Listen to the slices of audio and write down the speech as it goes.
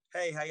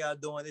Hey, how y'all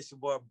doing? It's your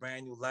boy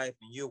Brand New Life,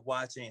 and you're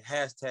watching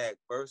hashtag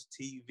Burst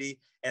TV.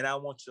 And I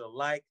want you to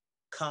like,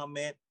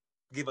 comment,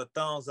 give a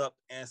thumbs up,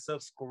 and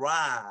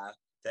subscribe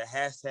to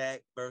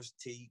hashtag Burst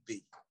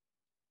TV.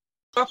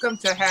 Welcome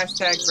to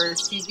hashtag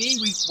Verse TV,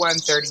 week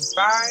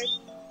 135.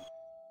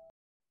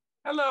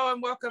 Hello,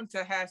 and welcome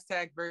to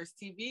hashtag Verse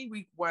TV,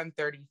 week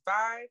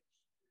 135.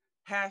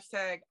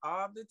 Hashtag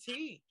all the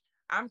tea.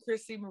 I'm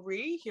Chrissy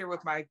Marie here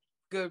with my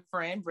good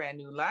friend, Brand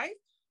New Life.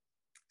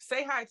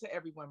 Say hi to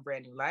everyone,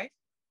 Brand New Life.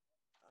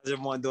 How's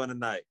everyone doing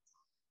tonight?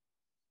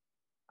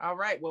 All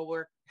right. Well,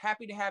 we're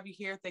happy to have you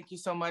here. Thank you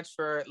so much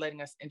for letting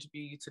us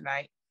interview you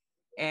tonight.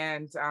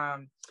 And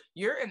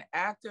you're an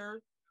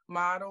actor,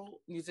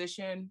 model,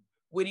 musician,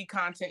 witty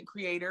content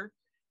creator,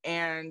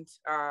 and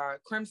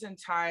Crimson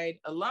Tide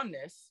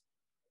alumnus,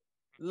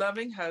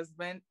 loving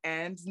husband,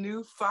 and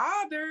new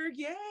father.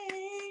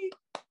 Yay!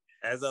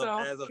 As of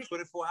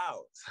 24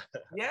 hours.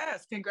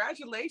 Yes,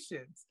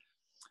 congratulations.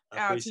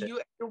 To you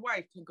and your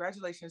wife,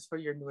 congratulations for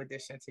your new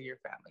addition to your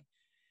family.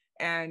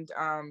 And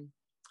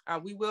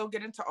we will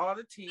get into all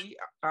the tea,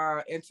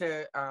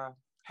 into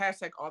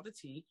hashtag all the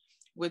tea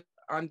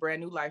on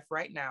Brand New Life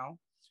right now.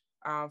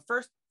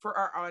 First, for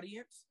our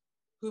audience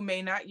who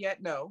may not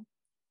yet know,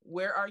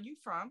 where are you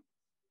from?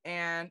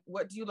 And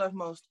what do you love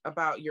most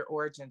about your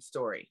origin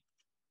story?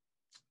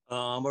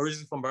 I'm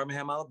originally from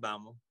Birmingham,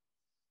 Alabama.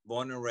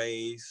 Born and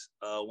raised,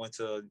 went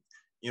to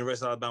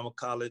University of Alabama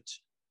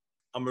College.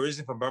 I'm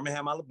originally from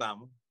Birmingham,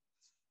 Alabama.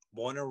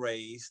 Born and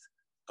raised.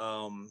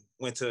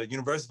 Went to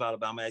University of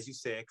Alabama, as you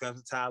said,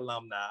 Clemson Tide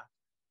alumni.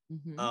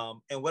 Mm-hmm.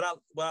 And what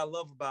I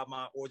love about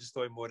my origin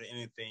story more than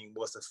anything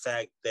was the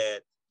fact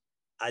that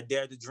I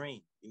dared to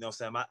dream. You know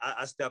what I'm saying?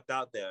 I stepped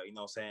out there. You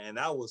know what I'm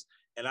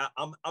saying?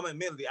 I'm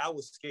admittedly I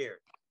was scared.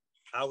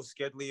 I was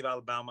scared to leave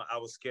Alabama. I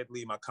was scared to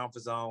leave my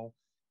comfort zone.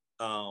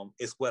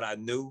 It's what I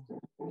knew.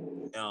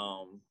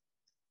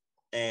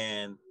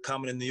 And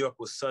coming to New York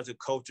was such a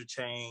culture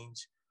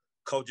change,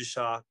 culture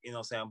shock. You know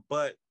what I'm saying?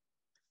 But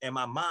in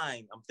my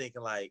mind, I'm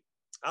thinking like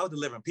I was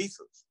delivering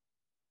pizzas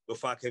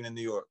before I came to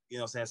New York. You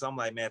know what I'm saying? So I'm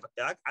like, man,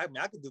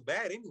 I could do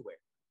bad anywhere.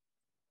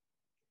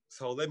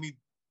 So let me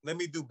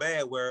do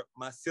bad where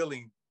my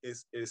ceiling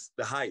is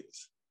the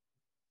highest.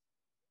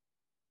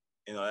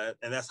 You know,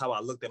 and that's how I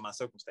looked at my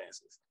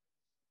circumstances.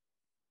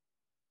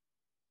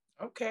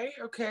 Okay.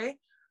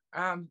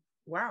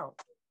 Wow.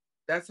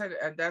 That's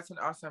an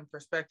awesome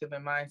perspective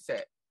and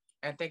mindset.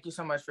 And thank you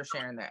so much for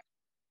sharing that.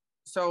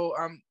 So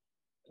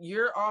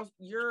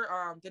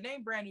the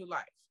name Brand New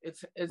Life.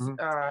 It's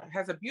mm-hmm.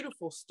 Has a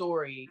beautiful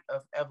story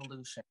of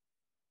evolution.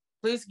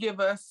 Please give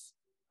our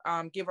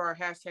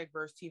hashtag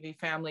Verse TV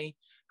family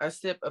a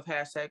sip of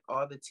hashtag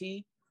all the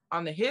tea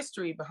on the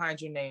history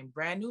behind your name,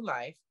 Brand New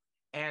Life,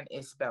 and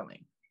its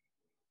spelling.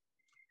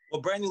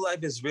 Well, Brand New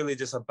Life is really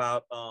just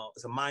about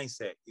it's a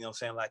mindset. You know what I'm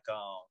saying? Like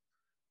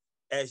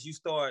as you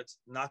start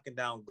knocking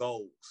down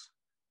goals,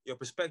 your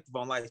perspective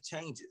on life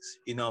changes.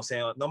 You know what I'm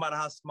saying? No matter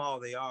how small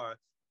they are,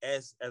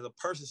 as a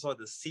person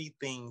starts to see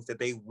things that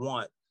they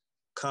want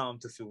come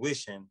to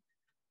fruition,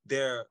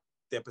 their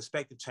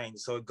perspective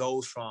changes. So it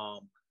goes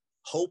from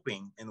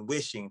hoping and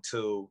wishing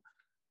to,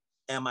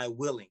 am I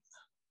willing?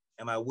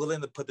 Am I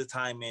willing to put the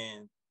time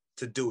in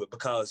to do it?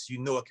 Because you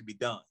know it can be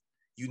done.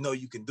 You know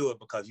you can do it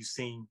because you've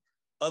seen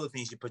other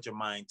things you put your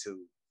mind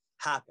to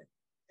happen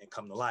and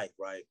come to life,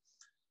 right?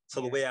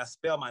 So The way I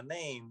spell my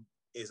name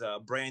is a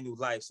Brand New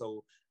Life.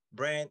 So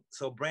brand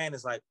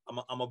is like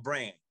I'm a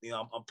brand. You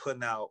know, I'm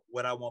putting out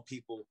what I want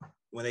people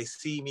when they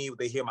see me, when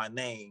they hear my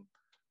name.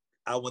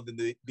 I want them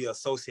to be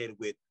associated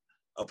with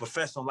a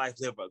professional life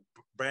liver.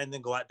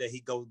 Brandon go out there,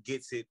 he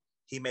gets it,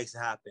 he makes it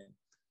happen.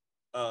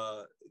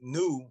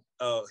 New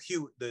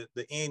hue,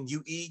 the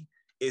NUE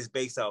is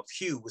based off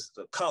hue, which is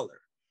a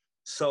color.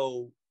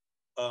 So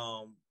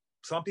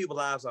some people's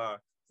lives are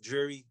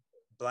dreary,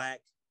 black,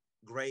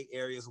 gray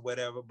areas,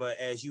 whatever. But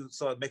as you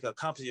sort of make a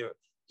accomplish,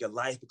 your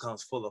life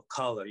becomes full of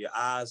color. Your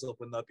eyes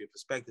open up, your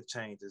perspective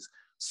changes.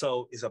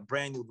 So it's a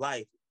brand new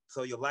life.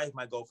 So your life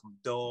might go from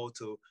dull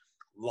to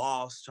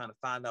lost, trying to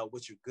find out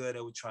what you're good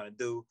at, what you're trying to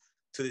do,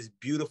 to this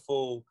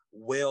beautiful,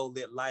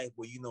 well-lit life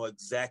where you know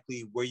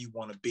exactly where you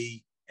want to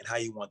be and how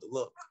you want to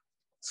look.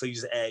 So you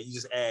just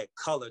add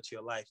color to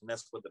your life, and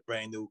that's what the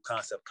brand new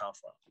concept comes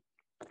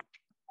from.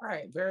 All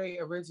right, very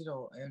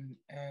original and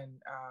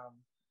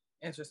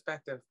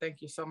introspective.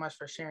 Thank you so much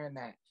for sharing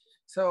that.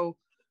 So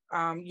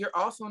you're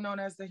also known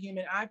as the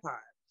Human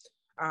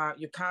iPod.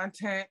 Your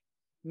content,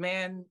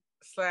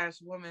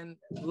 man/woman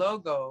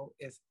logo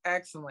is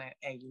excellent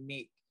and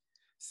unique.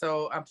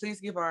 So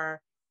please give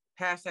our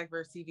hashtag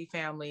Verse TV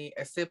family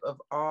a sip of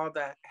all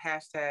the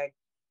hashtag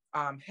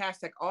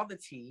all the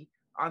tea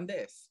on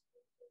this.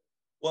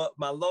 Well,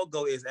 my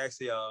logo is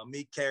actually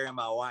me carrying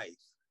my wife.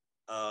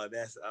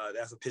 That's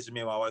a picture of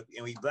me and my wife,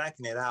 and we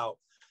blacking it out.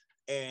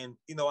 And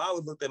you know, I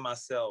always looked at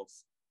myself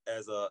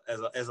as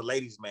a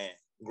ladies' man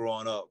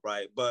growing up,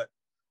 right? But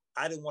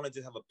I didn't want to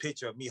just have a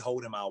picture of me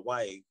holding my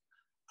wife.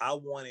 I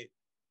wanted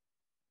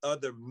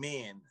other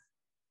men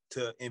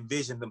to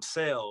envision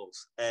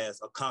themselves as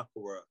a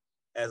conqueror,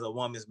 as a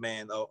woman's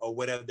man, or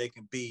whatever they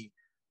can be,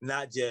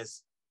 not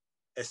just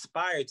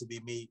aspire to be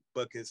me,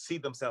 but can see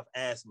themselves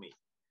as me.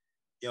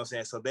 You know what I'm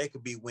saying? So they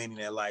could be winning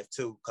their life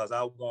too. Cause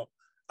I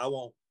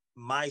want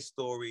my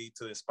story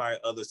to inspire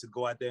others to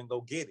go out there and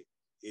go get it,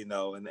 you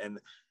know, and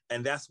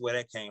that's where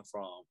that came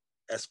from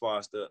as far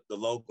as the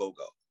logo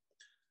go.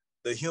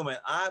 The human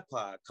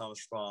iPod comes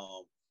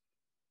from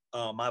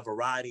my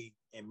variety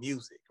in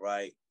music,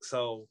 right?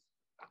 So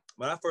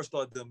when I first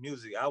started doing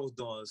music, I was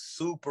doing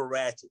super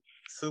ratchet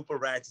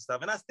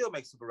stuff, and I still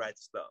make super ratchet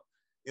stuff.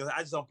 You know, I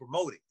just don't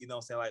promote it. You know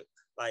what I'm saying?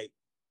 Like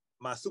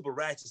my super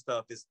ratchet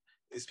stuff is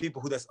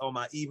people who that's on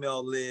my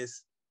email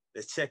list,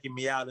 that's checking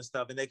me out and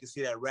stuff, and they can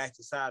see that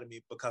ratchet side of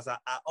me because I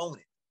own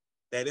it.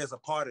 That is a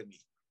part of me.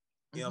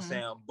 You know what I'm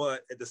saying?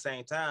 But at the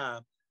same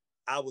time,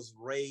 I was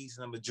raised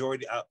in a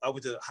majority. I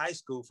went to high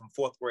school from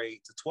 4th grade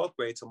to 12th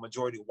grade to a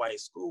majority white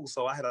school.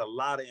 So I had a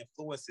lot of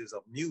influences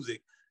of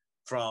music,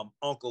 from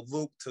Uncle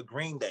Luke to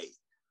Green Day,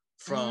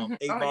 from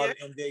 8Ball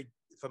to MJ,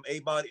 from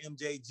 8Ball to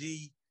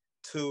MJG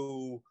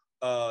to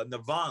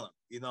Nirvana.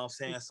 You know what I'm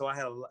saying? So I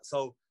had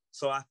so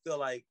I feel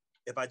like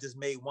if I just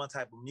made one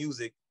type of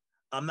music,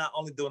 I'm not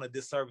only doing a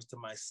disservice to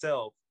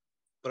myself,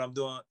 but I'm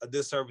doing a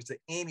disservice to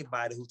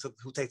anybody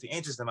who takes an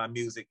interest in my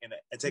music and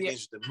take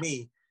interest in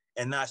me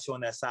and not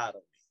showing that side of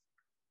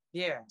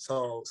me. Yeah.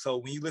 So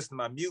when you listen to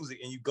my music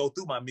and you go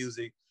through my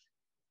music,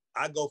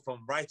 I go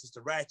from righteous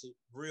to ratchet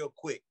real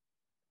quick.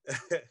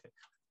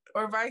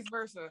 Or vice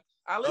versa.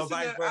 I listen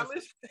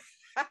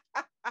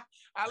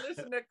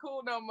to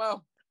Cool No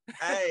Mo.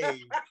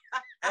 Hey.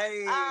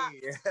 Oh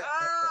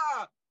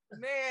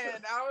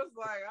man, I was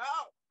like,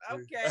 oh,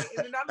 okay.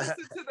 And then I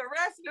listened to the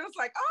rest, and it was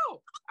like,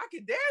 oh, I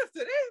can dance to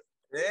this.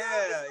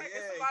 Yeah,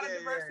 it's a lot of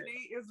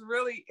diversity. Yeah.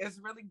 It's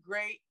really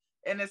great,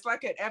 and it's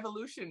like an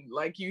evolution.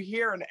 Like you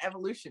hear an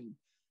evolution,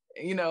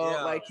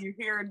 like you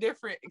hear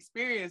different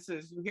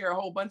experiences. You hear a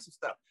whole bunch of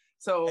stuff.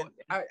 So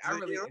I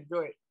really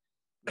enjoy it.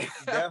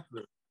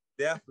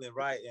 Definitely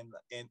right,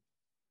 and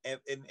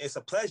it's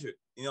a pleasure.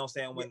 You know what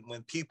I'm saying?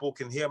 When people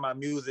can hear my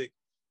music,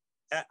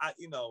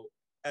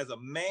 as a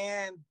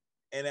man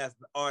and as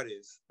an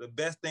artist, the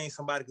best thing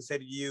somebody can say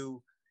to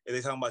you if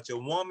they're talking about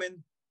your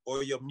woman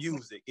or your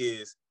music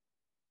is,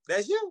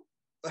 that's you.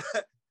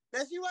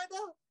 That's you right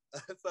now.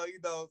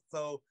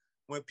 So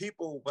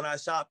when I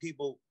shop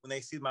people, when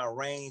they see my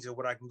range or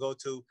what I can go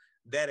to,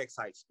 that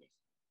excites me.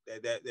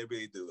 That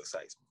really do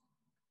excites me.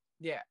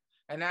 Yeah.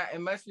 And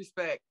in much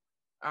respect,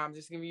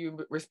 just giving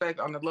you respect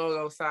on the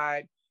logo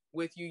side,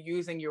 with you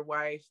using your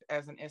wife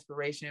as an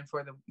inspiration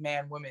for the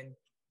man-woman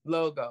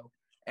logo.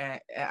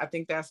 And I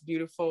think that's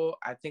beautiful.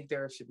 I think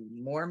there should be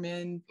more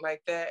men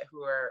like that,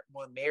 who are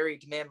more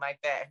married men like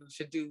that, who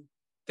should do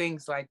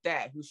things like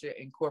that, who should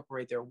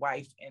incorporate their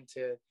wife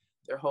into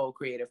their whole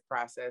creative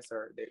process,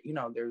 or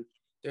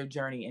their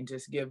journey, and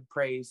just give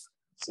praise,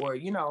 or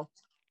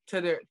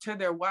to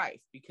their wife,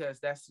 because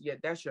that's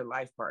your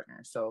life partner.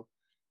 So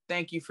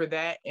thank you for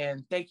that,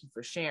 and thank you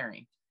for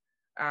sharing.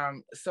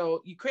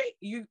 So you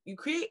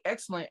create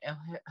excellent and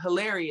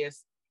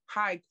hilarious,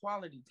 high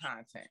quality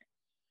content.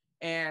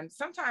 And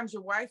sometimes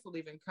your wife will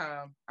even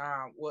come,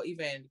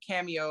 even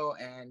cameo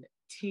and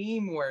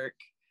teamwork,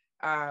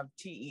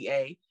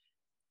 TEA,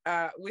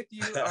 with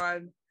you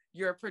on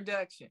your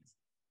productions.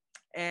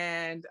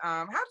 And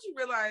how did you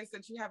realize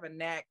that you have a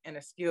knack and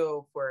a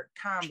skill for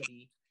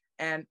comedy?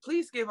 And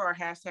please give our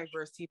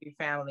 #VersTV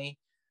family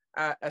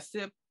a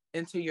sip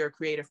into your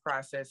creative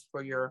process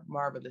for your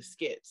marvelous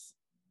skits.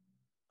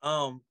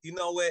 You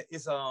know what?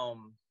 It's I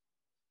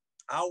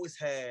always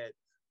had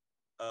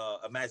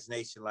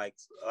imagination. Like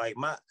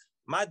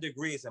my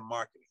degree is in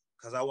marketing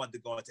because I wanted to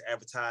go into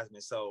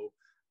advertisement. So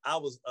I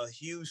was a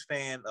huge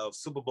fan of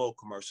Super Bowl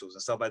commercials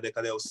and stuff like that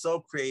because they were so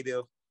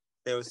creative.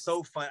 They were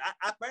so fun.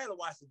 I barely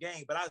watched the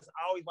game, but I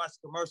always watch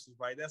commercials,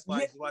 right? That's why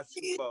I used to watch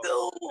Super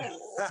Bowl.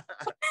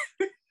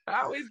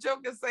 I always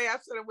joke and say I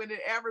should have went in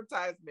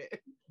advertisement.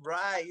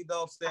 Right, you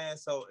know what I'm saying?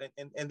 So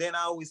and then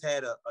I always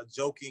had a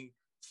joking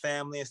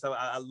family and stuff.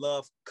 I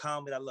love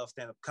comedy. I love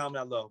stand-up comedy.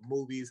 I love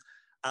movies.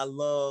 I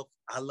love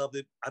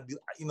it.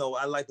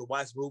 I like to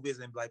watch movies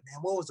and be like,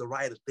 man, what was the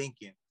writer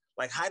thinking?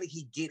 Like, how did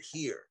he get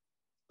here?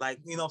 Like,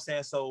 you know what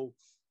I'm saying? So,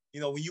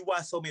 when you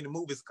watch so many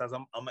movies, because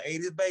I'm an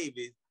 80s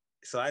baby,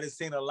 so I just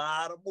seen a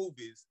lot of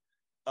movies.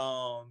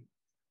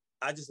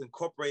 I just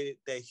incorporated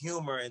that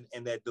humor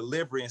and that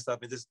delivery and stuff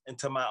and just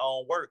into my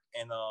own work.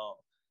 And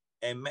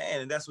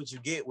that's what you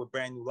get with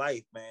Brand New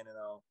Life, man. And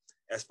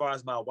as far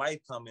as my wife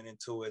coming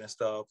into it and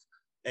stuff,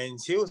 and when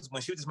she was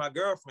just my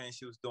girlfriend,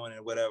 she was doing it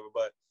or whatever.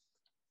 But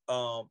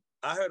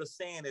I heard a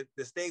saying that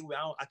the state,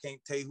 I can't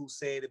tell you who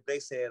said it, but they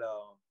said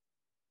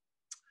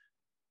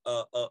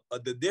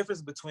the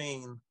difference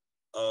between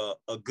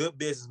a good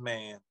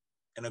businessman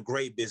and a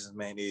great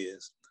businessman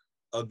is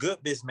a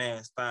good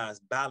businessman finds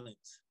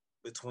balance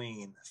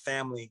between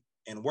family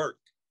and work.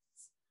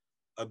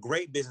 A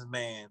great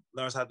businessman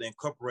learns how to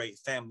incorporate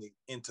family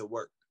into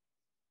work.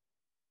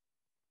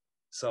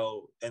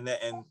 So, and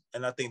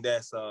I think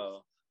that's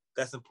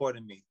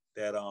important to me,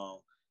 that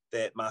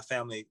that my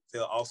family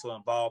feel also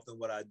involved in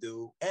what I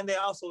do, and they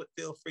also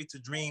feel free to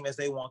dream as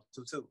they want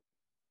to too.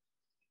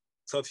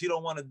 So if you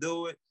don't want to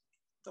do it,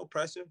 no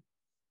pressure.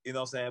 You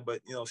know what I'm saying?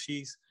 But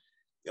she's,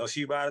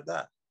 she ride or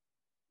die.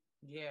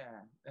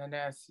 Yeah, and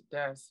that's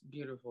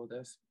beautiful.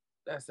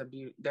 That's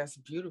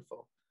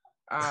beautiful.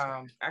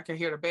 I can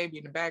hear the baby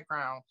in the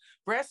background.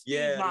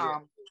 Breastfeed,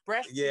 mom. Yeah.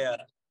 Breastfeed. Yeah.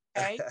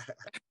 Okay.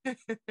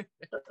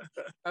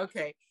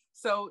 Okay.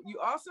 So you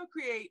also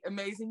create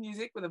amazing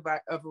music with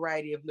a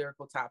variety of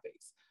lyrical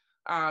topics.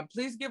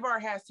 Please give our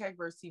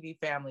 #VersTV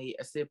family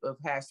a sip of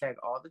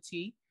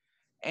 #AllTheT.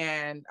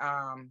 And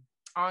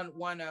on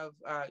one of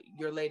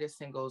your latest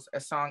singles, a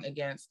song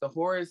against the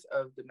horrors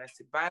of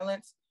domestic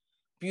violence,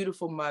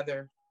 Beautiful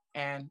Mother,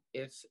 and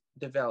its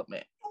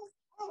development.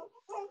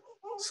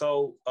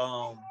 So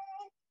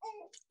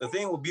the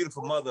thing with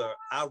Beautiful Mother,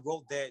 I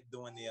wrote that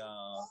during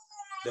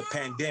the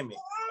pandemic.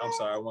 I'm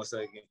sorry, 1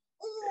 second.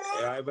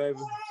 All right, baby.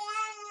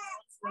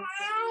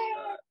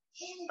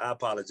 I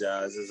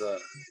apologize. It's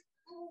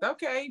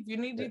okay. If you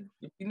need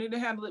to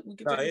handle it, we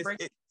can take a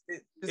break.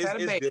 It's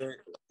good.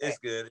 It's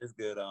good. It's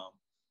good.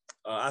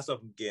 I saw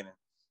from the beginning.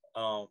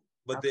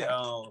 But okay.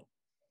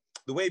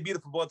 The way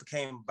Beautiful Mother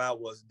came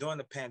about was during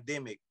the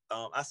pandemic.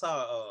 I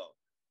saw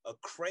a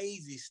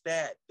crazy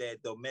stat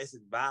that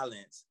domestic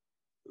violence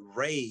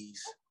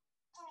raised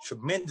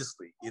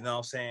tremendously. You know what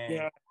I'm saying?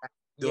 Yeah.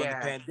 During the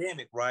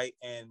pandemic, right?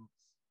 And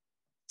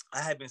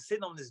I had been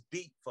sitting on this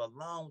beat for a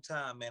long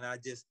time, man. I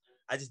just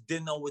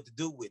didn't know what to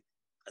do with it.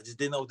 I just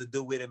didn't know what to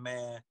do with it,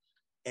 man.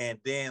 And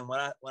then when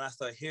I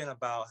started hearing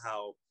about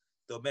how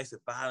domestic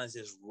violence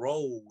just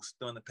rose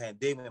during the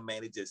pandemic,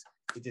 man, it just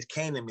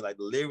came to me. Like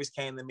the lyrics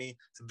came to me.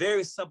 It's a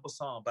very simple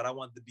song, but I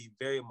wanted to be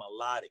very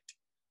melodic.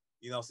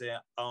 You know what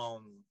I'm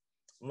saying?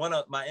 One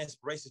of my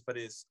inspirations for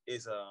this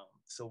is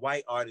it's a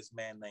white artist,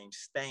 man, named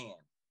Stan.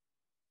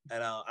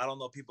 And I don't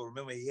know if people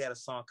remember, he had a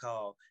song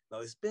called "No,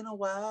 It's Been a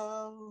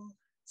While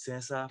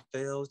Since I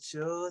Felt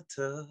Your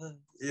Touch."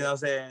 You know what I'm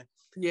saying?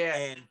 Yeah.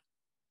 And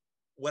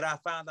what I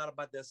found out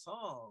about that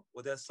song,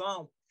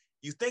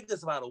 you think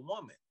it's about a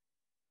woman,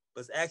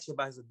 but it's actually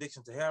about his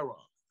addiction to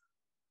heroin.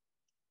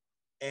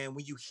 And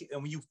when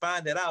you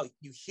find that out,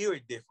 you hear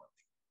it differently.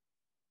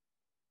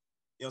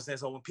 You know what I'm saying?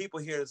 So when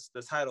people hear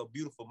the title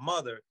 "Beautiful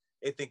Mother,"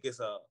 they think it's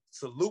a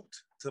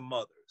salute to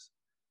mothers,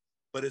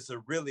 but it's a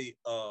really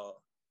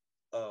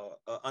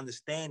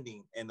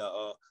understanding, and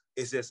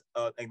it's just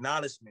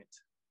acknowledgement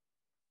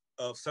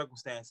of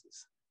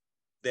circumstances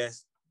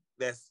that's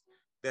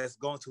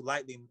going too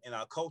lightly in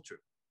our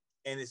culture.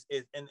 And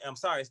and I'm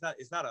sorry, it's not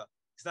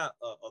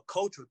a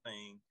cultural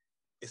thing.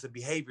 It's a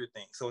behavior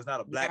thing. So it's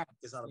not a black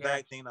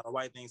thing, not a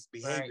white thing. It's a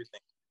behavior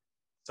thing.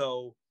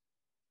 So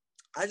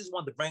I just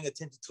wanted to bring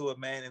attention to it,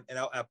 man. And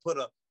I put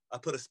a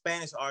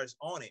Spanish artist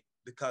on it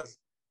because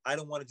I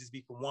don't want to just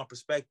be from one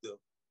perspective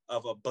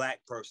of a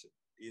black person.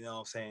 You know what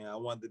I'm saying? I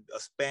wanted a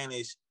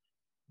Spanish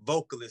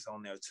vocalist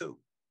on there too.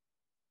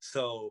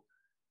 So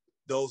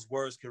those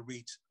words can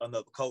reach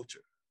another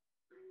culture.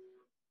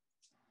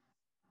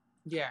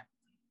 Yeah.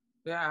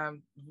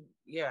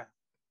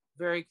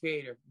 Very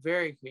creative,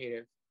 very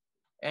creative.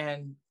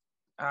 And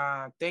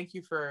thank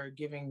you for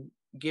giving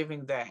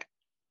that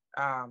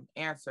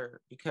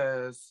answer,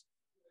 because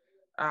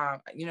I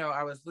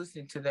was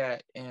listening to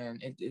that,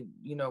 and it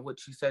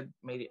what you said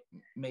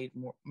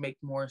make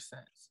more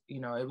sense.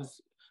 It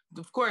was,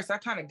 of course, I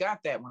kind of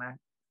got that when I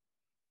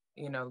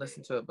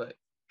listened to it, but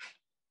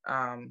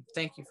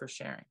thank you for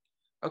sharing.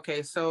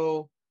 Okay,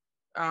 so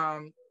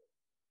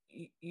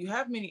you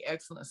have many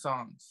excellent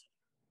songs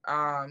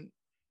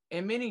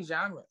in many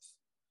genres,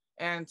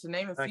 and to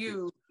name a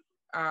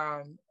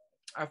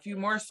few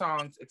more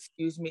songs: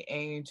 "Excuse Me,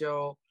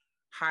 Angel,"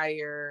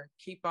 "Higher,"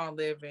 "Keep on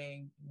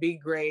Living," "Be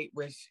Great,"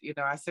 which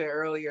I said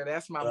earlier,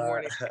 that's my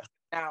morning.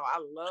 Now I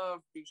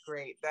love "Be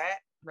Great." That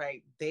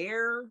right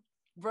there,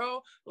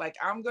 bro. Like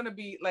I'm gonna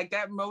be like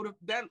that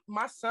that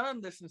my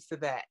son listens to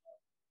that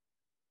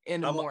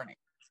in the morning.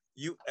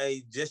 You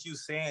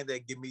saying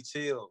that give me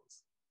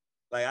chills.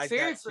 Like I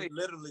seriously got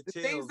literally the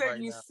chills things that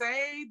right you now.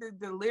 say,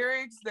 the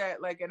lyrics that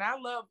and I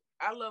love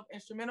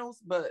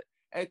instrumentals, but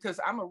because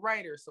I'm a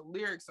writer, so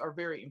lyrics are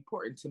very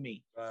important to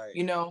me. Right.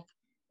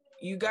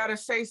 You got to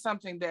say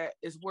something that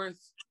is worth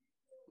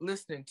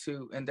listening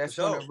to, and that's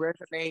going to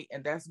resonate,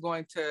 and that's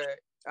going to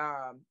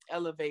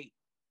elevate.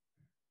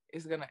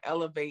 It's going to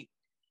elevate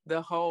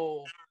the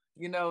whole,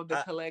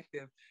 the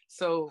collective.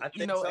 So, if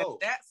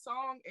that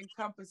song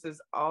encompasses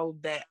all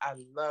that, I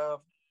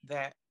love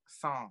that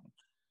song.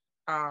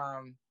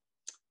 And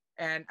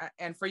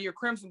for your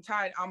Crimson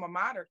Tide alma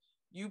mater,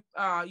 you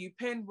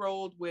penned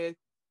 "Roll with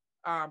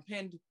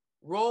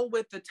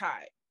the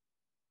Tide."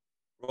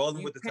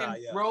 Rolling with the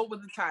Tide, yeah. Roll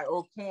with the Tide,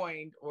 or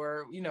coined,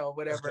 or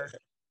whatever.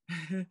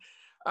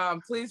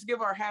 Please give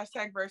our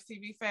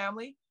 #VersTV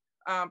family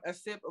a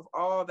sip of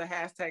all the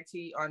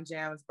 #T on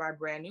Jams by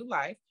Brand New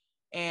Life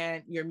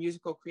and your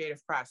musical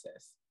creative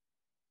process.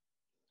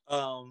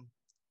 Well,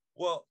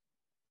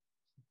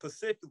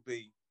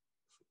 specifically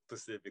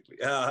specifically.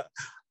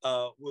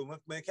 When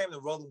it came to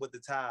rolling with the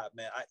tide,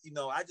 man,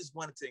 I just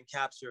wanted to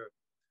capture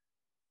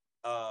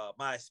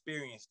my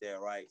experience there,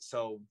 right?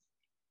 So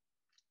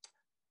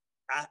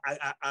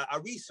I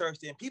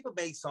researched it, and people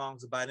made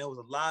songs about it. There was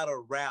a lot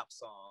of rap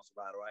songs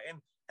about it, right?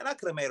 And I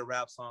could have made a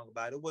rap song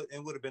about it.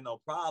 It would have been no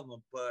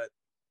problem, but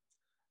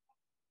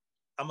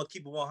I'm gonna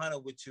keep it 100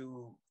 with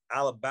you.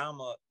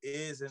 Alabama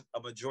isn't a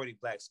majority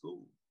Black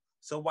school.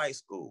 It's a white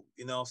school,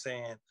 you know what I'm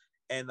saying?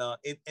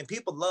 And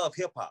people love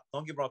hip hop.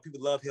 Don't get me wrong,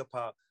 people love hip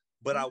hop,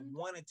 but I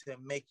wanted to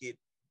make it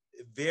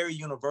very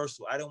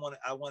universal. I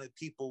wanted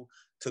people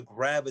to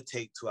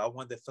gravitate to. I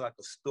wanted to feel like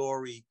a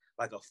story,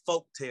 like a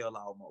folk tale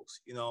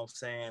almost. You know what I'm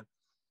saying?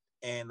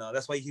 And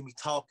that's why you hear me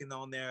talking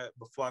on there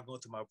before I go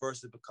into my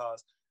verses,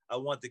 because I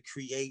want to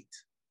create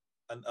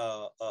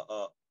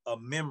a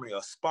memory,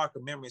 a spark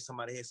of memory in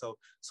somebody's head.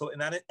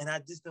 And I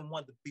just didn't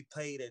want to be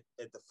played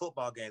at the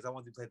football games. I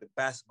wanted to play the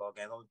basketball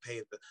games. I wanted to play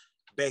at the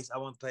base. I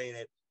want to play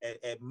it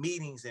at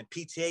meetings and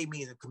PTA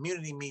meetings and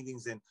community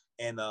meetings and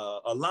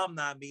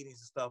alumni meetings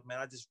and stuff, man.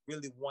 I just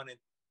really wanted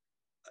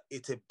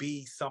it to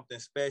be something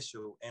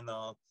special.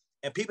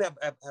 And people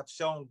have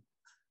shown,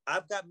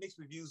 I've got mixed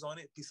reviews on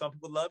it. Some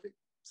people love it,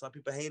 some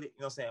people hate it,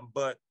 you know what I'm saying?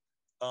 But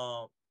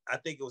I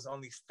think it was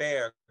only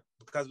fair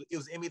because it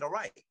was in me to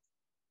write.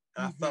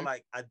 And I felt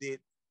like I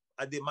did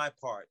my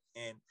part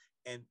and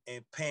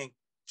paying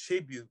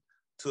tribute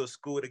to a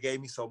school that gave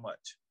me so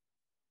much.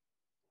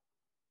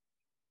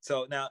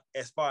 So now,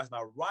 as far as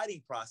my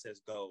writing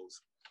process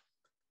goes,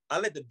 I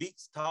let the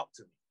beats talk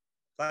to me.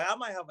 Like I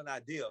might have an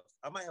idea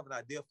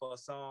for a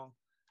song,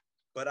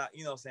 but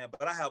you know what I'm saying?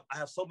 But I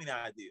have so many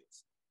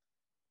ideas.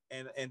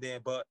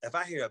 But if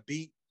I hear a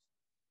beat,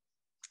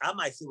 I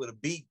might sit with a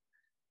beat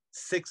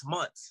 6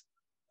 months,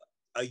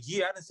 a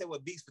year. I didn't sit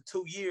with beats for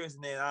 2 years,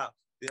 and then I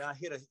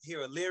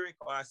hear a lyric,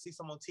 or I see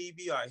someone on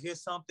TV, or I hear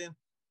something,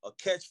 a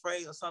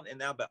catchphrase or something,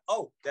 and I'll be,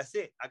 oh, that's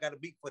it. I got a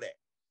beat for that.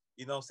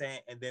 You know what I'm saying?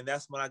 And then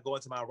that's when I go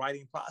into my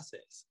writing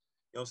process.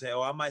 You know what I'm saying?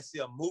 Or I might see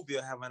a movie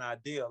or have an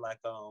idea. Like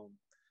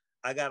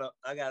I got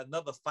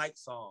another fight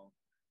song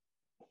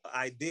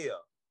idea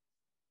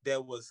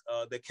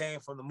that came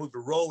from the movie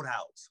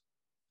Roadhouse.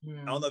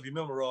 I don't know if you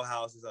remember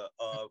Roadhouse. Is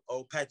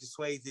old Patrick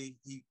Swayze.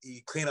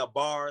 He clean up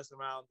bars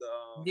around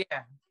the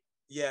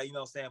yeah, you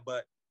know what I'm saying?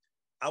 But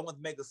I want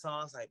to make a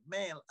song. I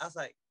was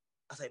like,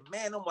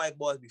 man, them white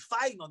boys be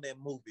fighting on that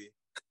movie.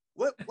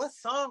 What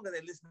song are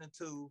they listening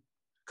to?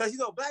 Because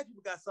Black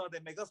people got songs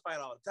that make us fight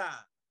all the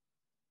time.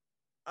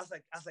 I was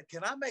like,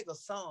 can I make a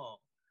song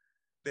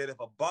that if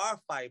a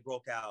bar fight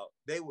broke out,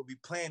 they would be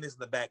playing this in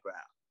the background?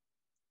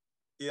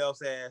 You know what I'm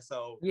saying?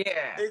 So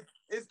yeah, I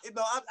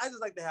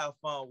just like to have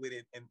fun with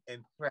it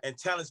and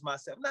challenge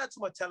myself. Not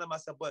too much challenge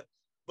myself, but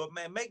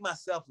man, make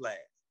myself laugh.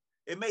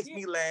 It makes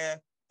me laugh,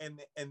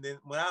 and then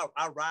when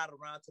I ride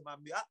around to my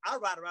music, I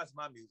ride around to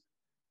my music.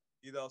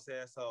 You know what I'm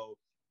saying? So,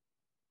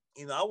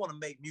 I want to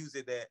make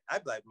music that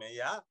I'd be like, man,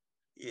 I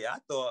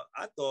thought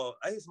I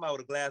hit somebody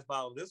with a glass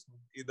bottle of this one.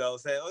 You know what I'm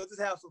saying? Oh,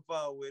 just have some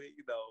fun with it.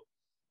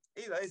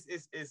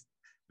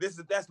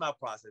 That's my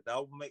process. I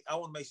want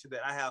to make sure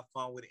that I have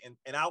fun with it,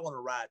 and I want to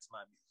ride to my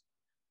music.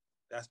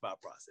 That's my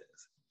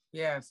process.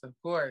 Yes, of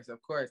course.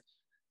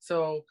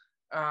 So,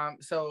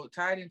 so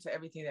tied into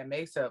everything that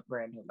makes up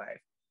Brand New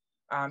Life,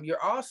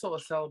 you're also a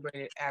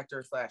celebrated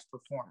actor /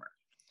 performer.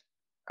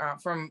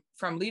 From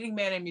leading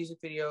man in music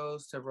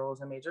videos to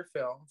roles in major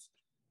films,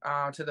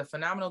 to the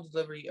phenomenal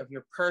delivery of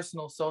your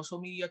personal social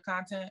media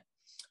content.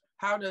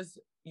 How does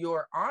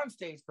your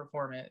onstage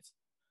performance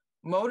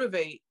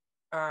motivation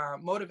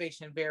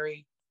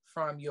vary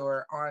from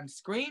your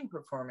on-screen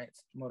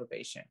performance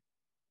motivation?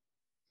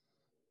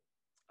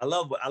 I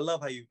love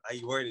how you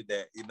worded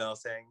that. You know what I'm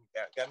saying?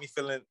 Got me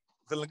feeling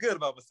good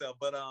about myself.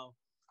 But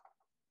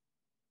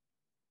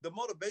the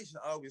motivation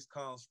always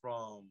comes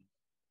from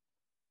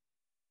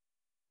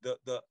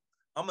the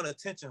I'm an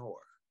attention whore.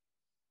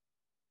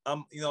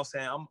 You know what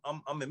I'm saying?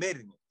 I'm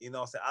admitting it. You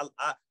know what I'm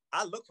saying?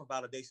 I look for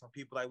validation from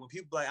people. Like when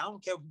people I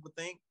don't care what people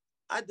think.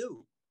 I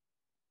do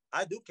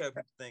care what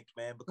people think,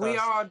 man. Because we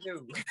all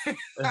do.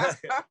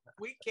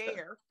 We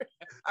care.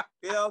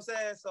 You know what I'm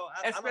saying? So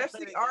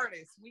especially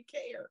artists, we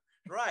care.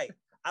 Right.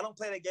 I don't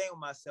play that game with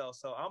myself.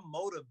 So I'm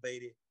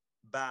motivated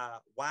by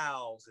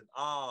wows and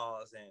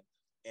ahs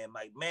and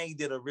like, man, you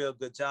did a real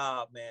good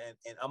job, man.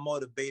 And I'm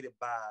motivated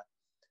by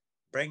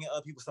bringing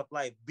up people stuff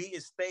like, be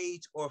it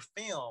stage or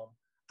film.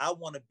 I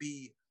want to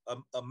be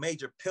a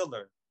major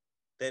pillar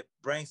that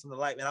brings them to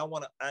light. And I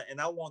want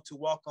to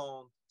walk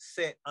on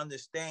set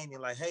understanding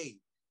like, hey,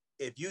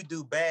 if you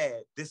do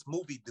bad, this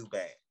movie do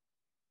bad.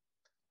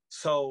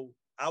 So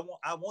I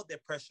want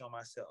that pressure on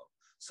myself.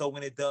 So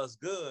when it does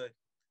good,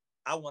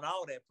 I want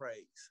all that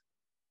praise.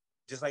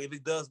 Just like if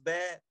it does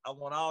bad, I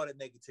want all that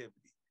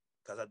negativity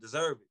because I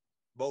deserve it,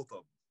 both of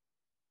them.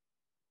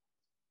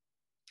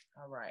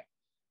 All right.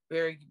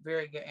 Very,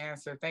 very good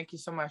answer. Thank you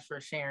so much for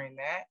sharing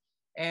that.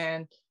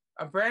 And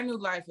A Brand New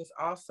Life is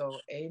also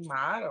a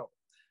model.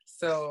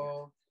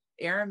 So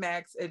Aaron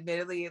Max,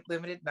 admittedly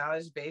limited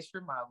knowledge-based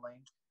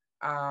remodeling,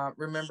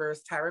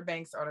 remembers Tyra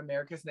Banks on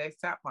America's Next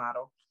Top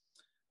Model,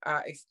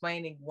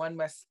 explaining one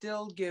must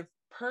still give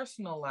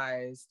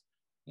personalized,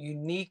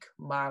 unique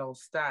model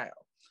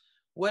style.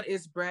 What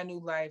is Brand New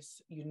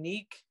Life's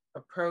unique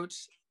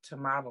approach to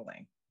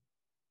modeling?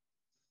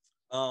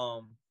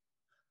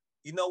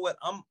 You know what?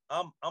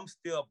 I'm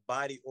still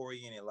body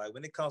oriented. Like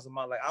when it comes to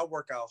my, like, I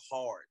work out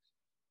hard.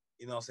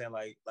 You know what I'm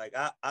saying?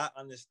 I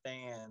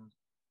understand,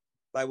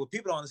 like, what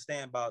people don't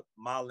understand about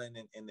modeling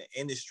in the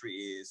industry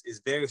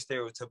is very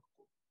stereotypical.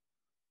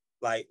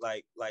 Like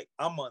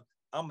I'm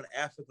an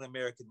African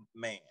American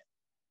man.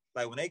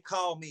 Like when they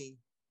call me,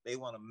 they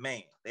want a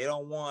man. They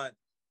don't want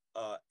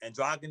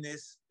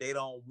androgynous. They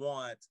don't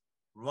want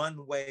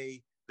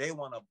runway. They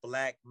want a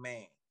black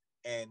man.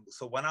 And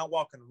so when I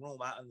walk in the room,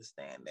 I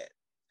understand that.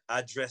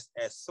 I dress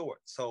as sort.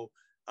 So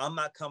I'm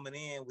not coming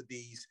in with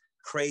these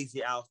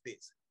crazy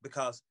outfits,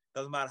 because it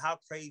doesn't matter how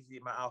crazy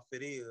my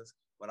outfit is.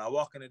 When I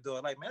walk in the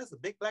door, like, man, that's a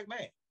big black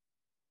man.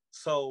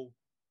 So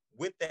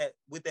with that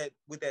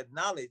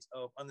knowledge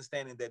of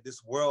understanding that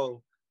this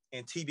world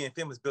in TV and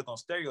film is built on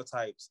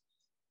stereotypes,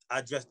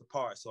 I dress the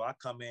part. So I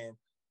come in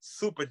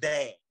super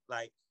dad,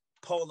 like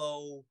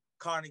polo,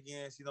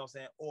 cardigans, you know what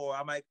I'm saying? Or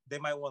they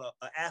might want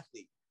an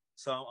athlete.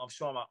 So I'm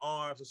showing my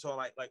arms, and showing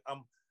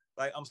I'm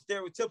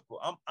stereotypical.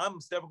 I'm a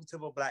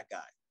stereotypical black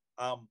guy.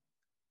 I'm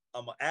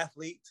an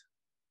athlete.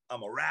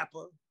 I'm a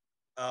rapper.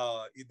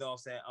 You know what I'm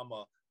saying?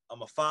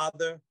 I'm a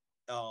father.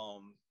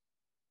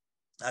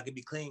 I can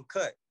be clean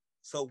cut.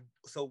 So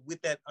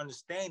with that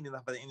understanding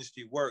of how the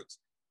industry works,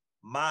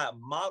 my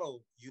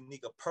model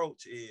unique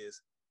approach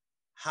is,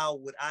 how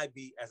would I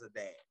be as a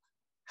dad?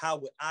 How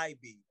would I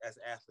be as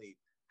an athlete?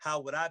 How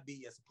would I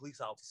be as a police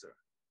officer?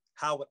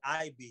 How would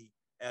I be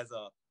as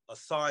a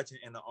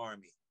sergeant in the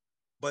Army?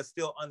 But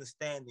still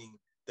understanding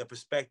the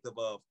perspective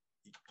of,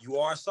 you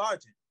are a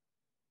sergeant,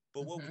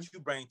 but what would you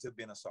bring to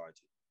being a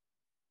sergeant?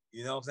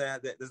 You know what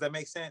I'm saying? Does that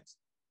make sense?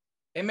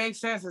 It makes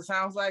sense. It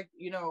sounds like,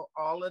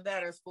 all of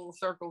that is full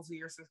circle to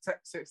your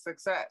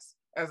success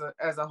as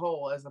a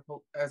whole,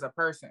 as a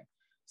person.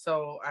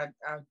 So I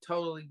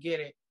totally get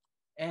it.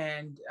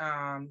 And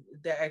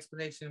that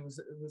explanation was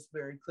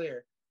very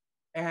clear.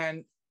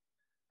 And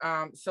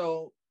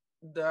so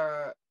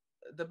the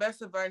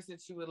best advice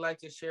that you would like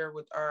to share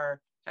with our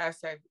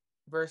hashtag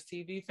Verse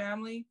TV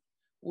family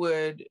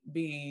would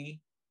be,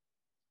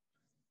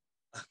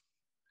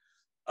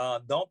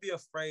 don't be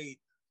afraid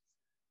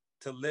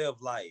to live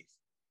life.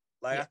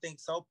 Like, yeah. I think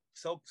so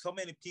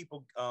many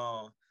people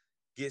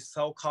get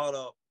so caught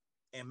up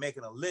in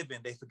making a living,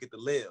 they forget to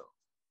live.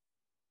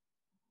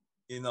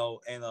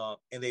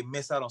 And they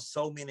miss out on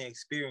so many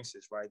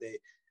experiences, right? They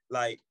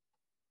like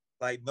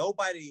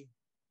nobody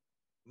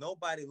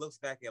looks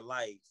back at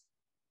life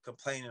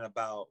complaining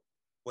about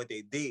what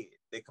they did.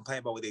 They complain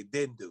about what they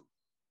didn't do.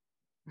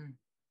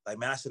 Like,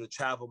 man, I should have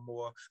traveled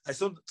more. Like,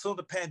 so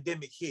the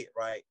pandemic hit,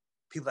 right?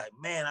 People like,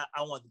 man,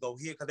 I want to go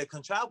here because they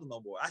couldn't travel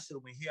no more. I should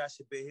have went here. I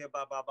should be here,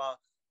 blah, blah, blah.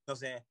 You know what I'm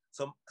saying?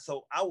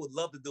 So I would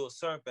love to do a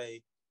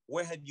survey.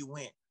 Where have you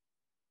went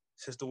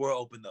since the world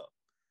opened up?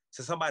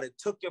 Since somebody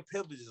took your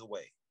privileges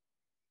away,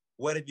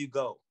 where did you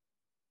go?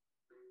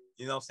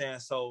 You know what I'm saying?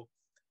 So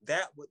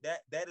that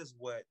is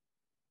what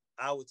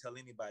I would tell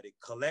anybody.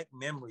 Collect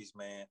memories,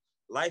 man.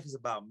 Life is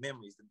about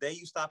memories. The day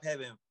you stop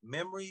having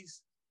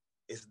memories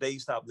is the day you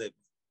stop living.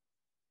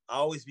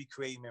 Always be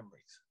creating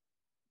memories.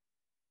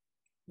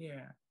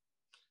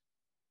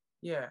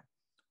 Yeah.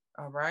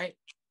 All right.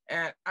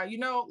 And I don't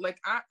know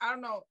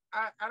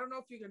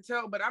if you can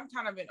tell, but I'm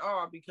kind of in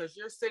awe because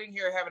you're sitting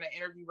here having an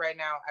interview right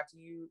now after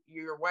you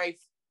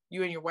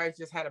and your wife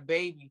just had a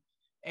baby.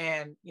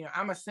 And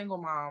I'm a single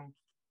mom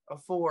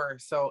of 4,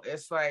 so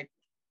it's like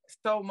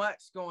so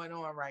much going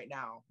on right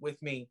now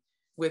with me,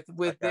 with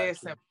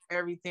this and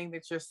everything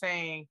that you're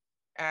saying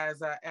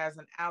as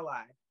an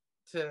ally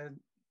to,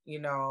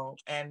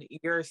 and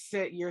you're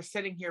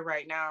sitting here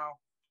right now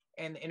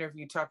in the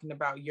interview talking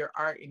about your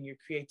art and your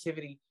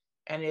creativity,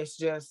 and it's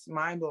just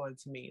mind-blowing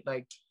to me.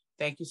 Like,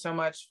 thank you so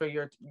much for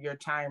your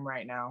time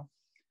right now.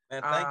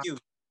 And thank you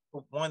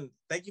for wanting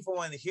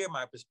to hear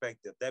my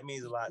perspective. That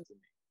means a lot to me.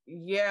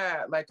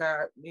 Yeah, like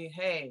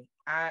hey,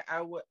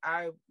 I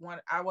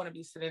want to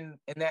be sitting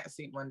in that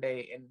seat one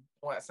day and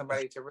want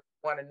somebody to really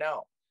want to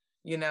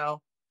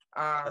know,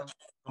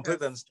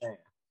 completely understand.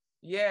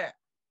 Yeah,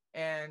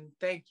 and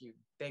thank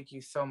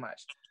you so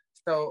much.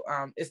 So,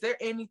 is there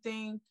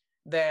anything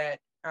that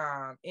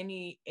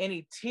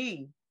any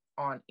tea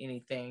on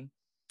anything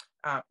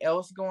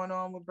else going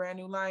on with Brand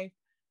New Life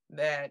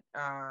that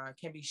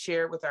can be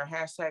shared with our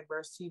hashtag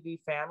Verse TV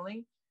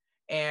family?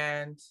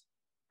 And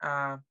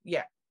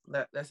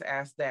let's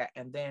ask that,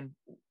 and then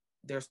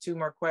there's 2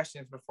 more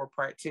questions before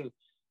part 2.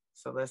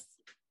 So let's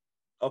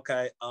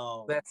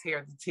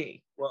hear the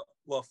tea.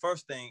 Well,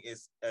 first thing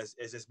is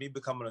just me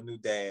becoming a new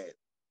dad.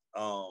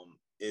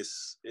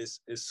 It's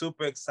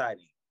super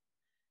exciting,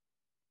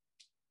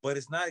 but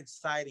it's not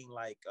exciting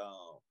like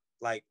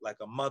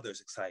a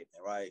mother's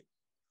excitement, right?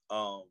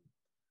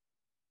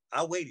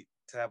 I waited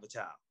to have a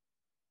child.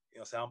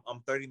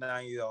 I'm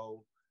 39 years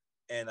old,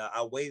 And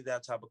I waited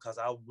that time because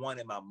I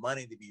wanted my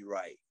money to be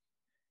right.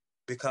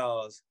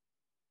 Because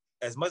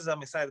as much as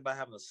I'm excited about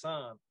having a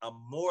son, I'm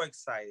more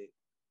excited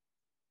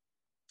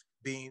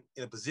being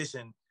in a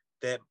position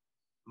that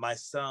my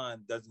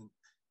son's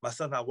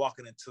not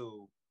walking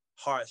into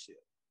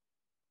hardship.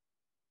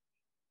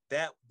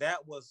 That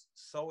was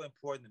so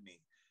important to me,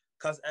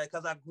 because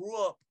I grew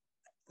up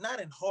not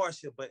in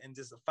hardship, but in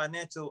just a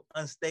financial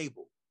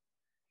unstable.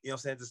 You know what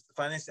I'm saying? Just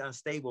financially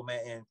unstable, man.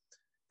 And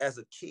as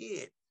a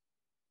kid,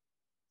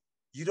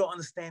 you don't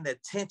understand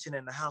that tension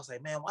in the house.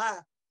 Like, man,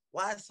 why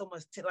is so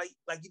much tension?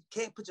 Like you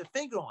can't put your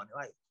finger on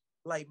it.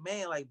 Like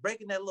man, like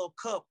breaking that little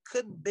cup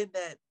couldn't been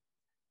that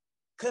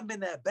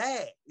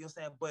bad. You know what I'm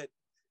saying? But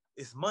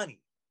it's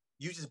money.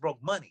 You just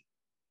broke money.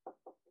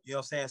 You know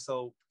what I'm saying?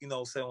 So,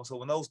 so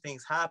when those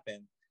things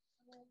happen,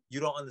 you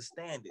don't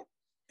understand it.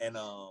 And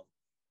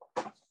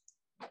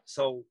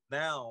so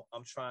now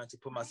I'm trying to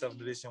put myself in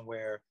a position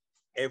where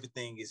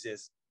everything is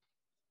just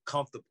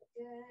comfortable.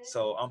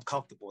 So I'm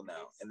comfortable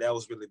now. And that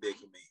was really big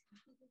for me.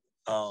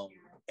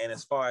 And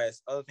as far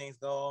as other things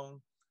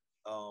go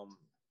on,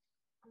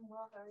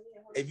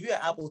 if you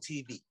got Apple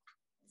TV,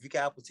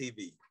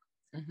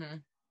 mm-hmm.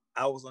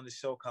 I was on the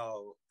show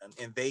called An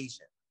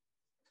Invasion.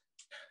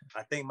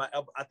 I think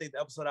the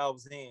episode I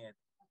was in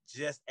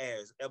just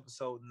airs,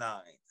 episode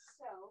 9.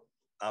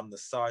 I'm the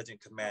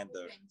sergeant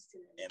commander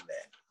in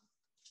that.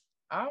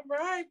 All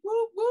right,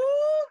 woo woo.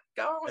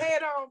 Go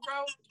ahead on,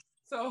 bro.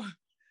 So,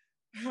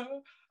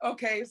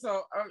 okay,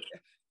 so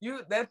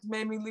that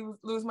made me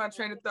lose my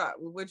train of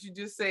thought with what you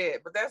just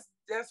said, but that's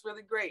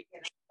really great.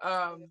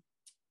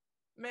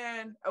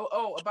 Man,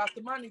 about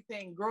the money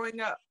thing, growing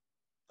up.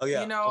 Oh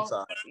yeah, I'm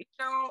sorry.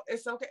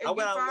 It's okay. I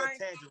went on a little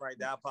tangent right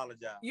there. I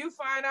apologize. You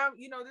find out,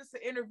 this is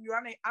an interview.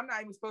 I'm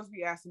not even supposed to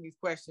be asking these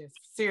questions.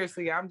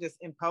 Seriously, I'm just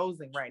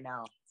imposing right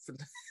now.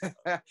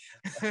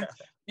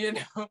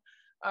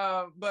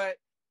 But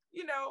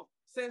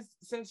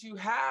since you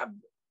have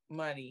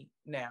money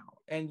now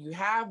and you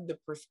have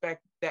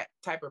that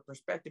type of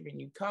perspective,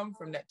 and you come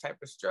from that type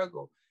of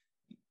struggle,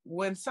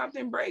 when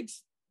something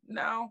breaks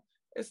now,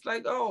 it's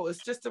like, oh,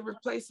 it's just a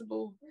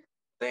replaceable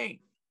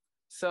thing.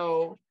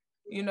 So,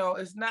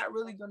 it's not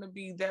really going to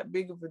be that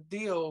big of a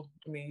deal.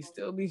 I mean,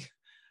 still be,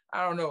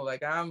 I don't know,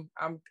 like I'm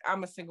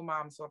a single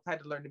mom, so I've had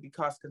to learn to be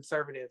cost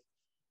conservative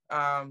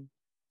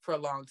for a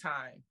long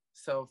time.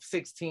 So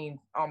 16,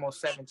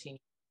 almost 17.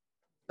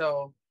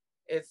 So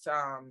it's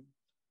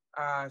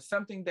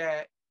something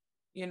that,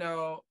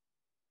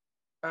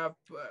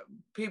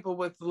 people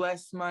with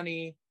less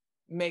money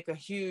make a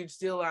huge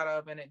deal out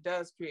of, and it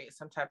does create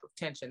some type of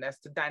tension. That's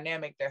the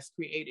dynamic that's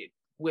created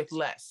with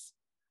less.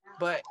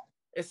 But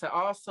it's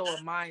also a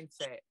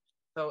mindset.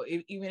 So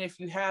even if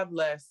you have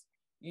less,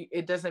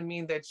 it doesn't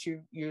mean that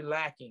you're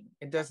lacking.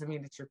 It doesn't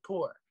mean that you're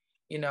poor.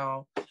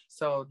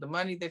 So the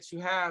money that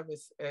you have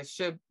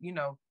should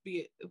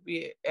be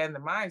and the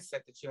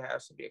mindset that you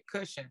have should be a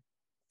cushion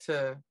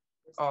to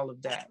all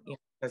of that.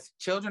 Because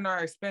children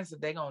are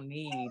expensive. They're gonna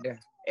need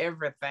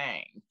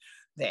everything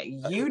that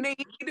you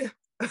need.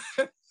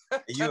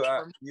 You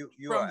are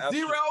from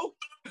 0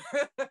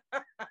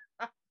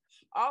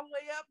 all the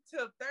way up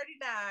to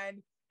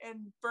 39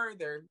 and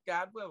further,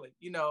 God willing,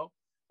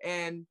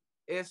 and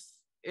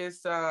it's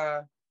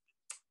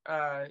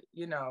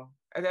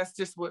that's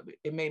just what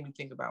it made me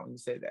think about when you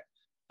said that.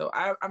 So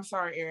I'm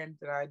sorry, Aaron,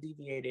 that I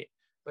deviated,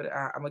 but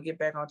I'm gonna get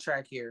back on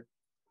track here.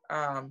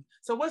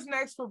 So what's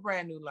next for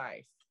Brand New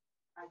Life?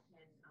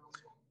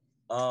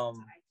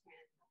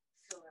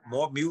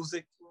 More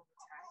music,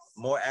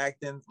 more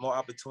acting, more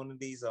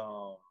opportunities.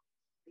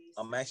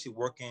 I'm actually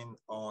working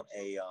on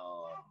a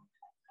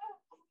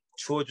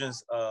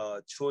children's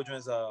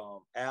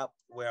app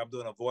where I'm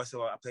doing a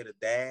voiceover. I play the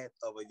dad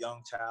of a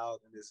young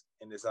child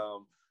in this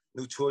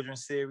new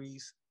children's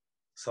series.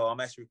 So I'm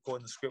actually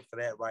recording the script for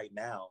that right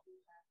now.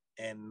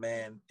 And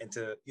man, and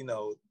to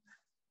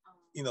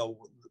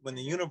when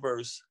the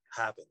universe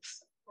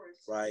happens,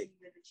 right?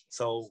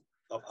 So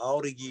of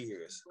all the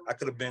years, I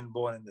could have been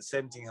born in the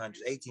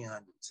 1700s,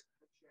 1800s,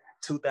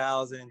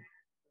 2000.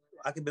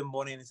 I could have been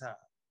born anytime.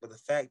 But the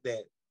fact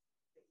that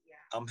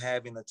I'm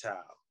having a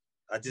child,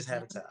 I just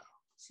had a child,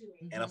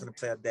 and I'm going to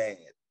play a dad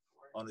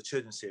on the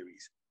children's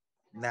series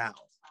now,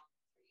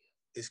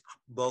 it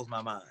blows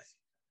my mind.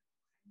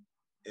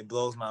 It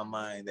blows my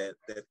mind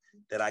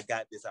that I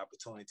got this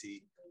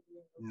opportunity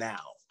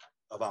now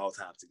of all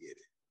time to get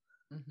it.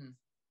 Mm-hmm.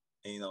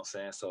 And you know what I'm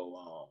saying?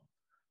 So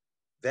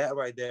that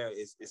right there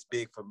is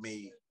big for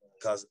me,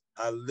 because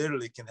I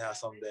literally can have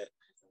something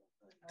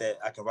that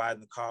I can ride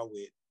in the car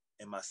with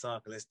and my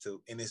son can listen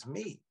to, and it's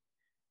me.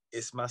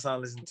 It's my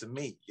son listening to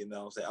me. You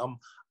know what I'm saying?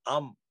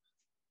 I'm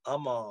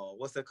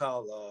what's it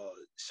called?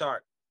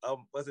 Shark.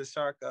 What's it,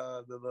 Shark?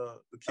 The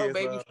kids. Oh,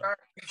 baby shark.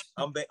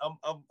 I'm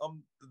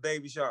the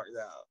baby shark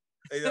now.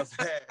 You know what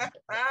I'm saying?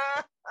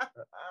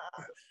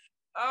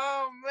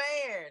 Oh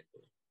man.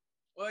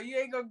 Well, you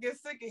ain't gonna get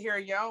sick of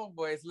hearing your own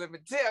voice, let me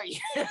tell you.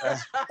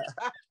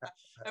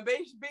 And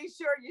be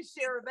sure you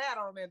share that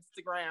on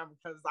Instagram,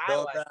 because I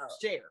like to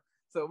share.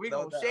 So we're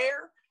gonna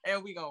share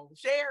and we gonna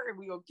share, and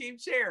we gonna keep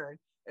sharing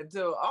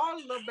until all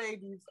the little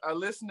babies are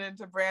listening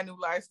to Brand New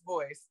Life's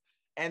voice,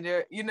 and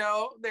they're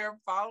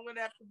following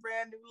after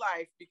Brand New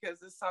Life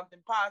because it's something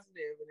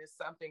positive and it's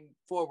something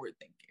forward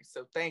thinking.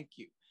 So thank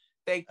you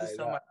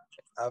so much.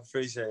 I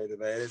appreciate it,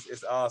 man.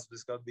 It's awesome.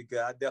 It's gonna be good.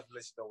 I definitely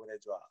let you know when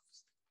it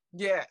drops.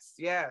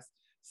 Yes.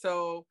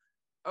 So,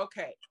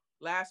 okay,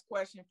 last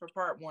question for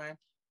part one.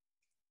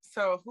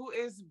 So, who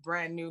is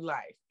Brand New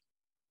Life?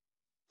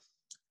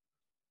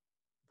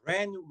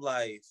 Brand New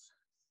Life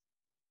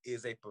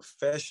is a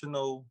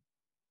professional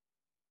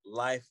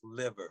life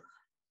liver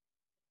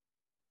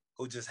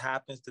who just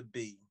happens to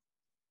be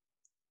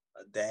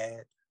a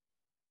dad,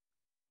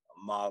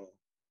 a model,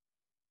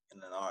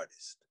 and an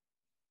artist.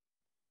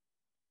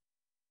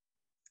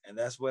 And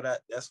that's what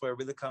it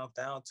really comes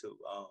down to.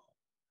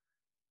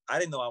 I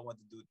didn't know I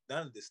wanted to do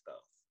none of this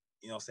stuff.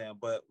 You know what I'm saying?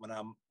 But when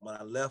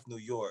I left New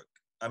York,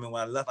 when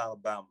I left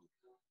Alabama,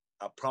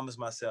 I promised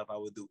myself I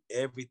would do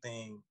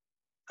everything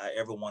I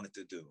ever wanted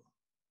to do.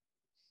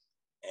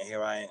 And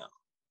here I am.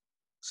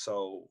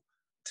 So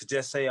to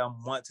just say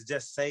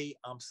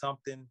I'm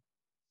something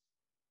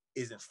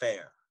isn't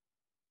fair.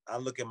 I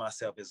look at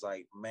myself as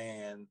like,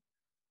 man,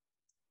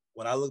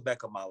 when I look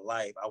back at my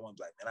life, I want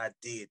to be like, man, I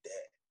did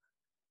that.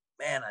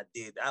 Man, I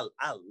did.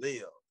 I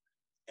lived.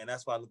 And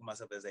that's why I look at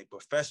myself as a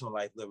professional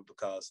life liver,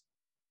 because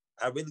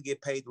I really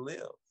get paid to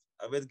live.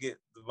 I really get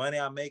the money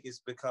I make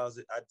is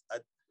because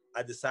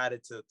I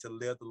decided to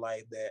live the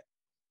life that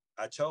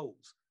I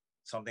chose.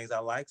 Some things I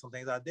like, some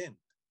things I didn't.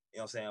 You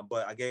know what I'm saying?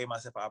 But I gave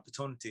myself an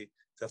opportunity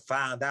to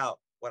find out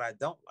what I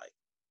don't like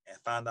and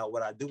find out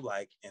what I do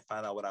like and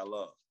find out what I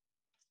love.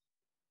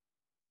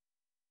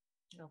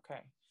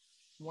 Okay.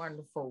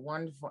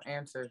 Wonderful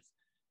answers.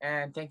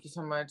 And thank you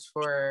so much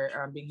for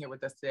being here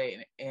with us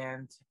today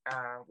and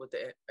with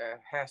the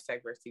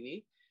hashtag Verse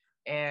TV.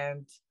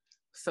 And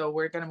so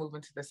we're going to move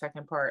into the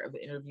second part of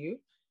the interview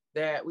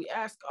that we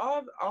ask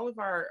all of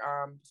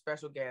our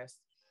special guests.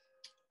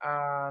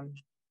 And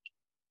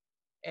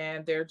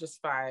they're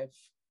just 5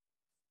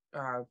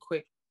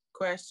 quick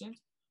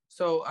questions.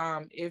 So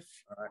if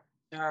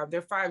there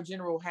are 5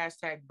 general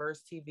hashtag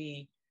Verse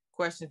TV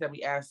questions that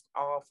we ask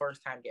all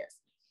first-time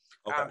guests.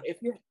 Okay.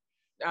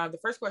 The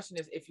first question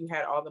is, if you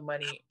had all the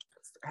money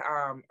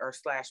or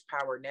 /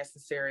 power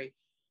necessary,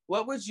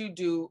 what would you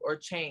do or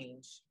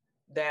change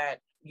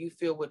that you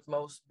feel would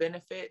most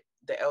benefit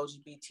the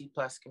LGBT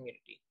plus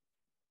community?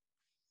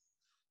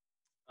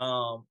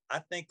 I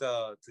think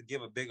to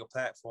give a bigger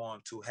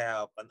platform to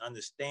have an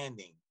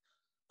understanding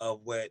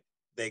of what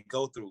they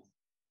go through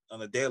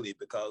on a daily,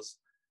 because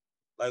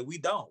like we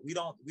don't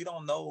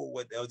know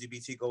what the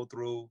LGBT go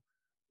through.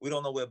 We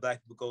don't know what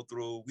Black people go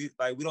through. We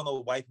don't know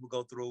what white people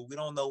go through. We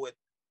don't know what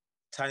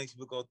Chinese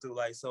people go through.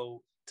 Like,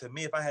 so to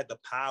me, if I had the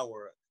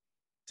power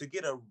to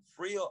get a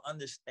real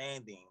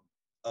understanding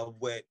of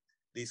what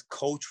these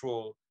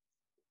cultural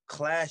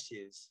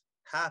clashes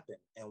happen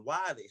and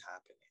why they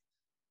happen.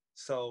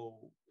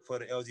 So for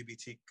the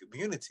LGBT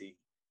community,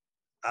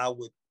 I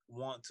would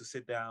want to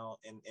sit down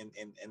and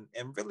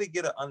really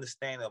get an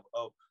understanding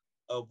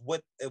of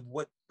what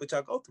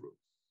y'all go through.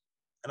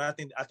 And I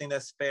think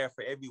that's fair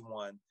for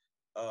everyone,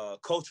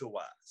 culture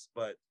wise,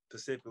 but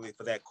specifically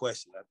for that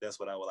question, that's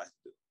what I would like to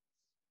do.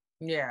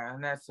 Yeah,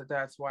 and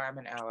that's why I'm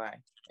an ally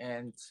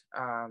and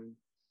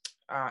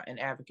an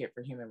advocate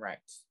for human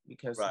rights,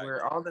 because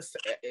we're all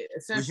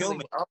essentially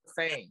we're all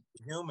the same.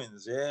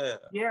 Humans, yeah,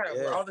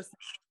 we're all the same.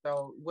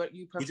 So what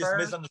you prefer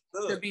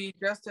to be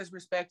just as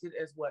respected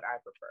as what I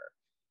prefer.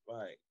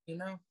 Right. You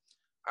know?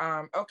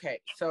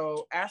 Okay,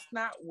 so ask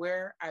not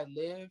where I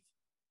live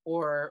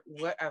or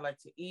what I like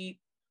to eat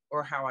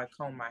or how I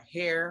comb my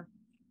hair,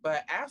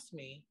 but ask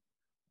me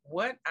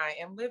what I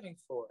am living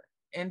for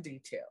in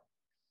detail.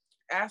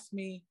 Ask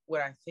me what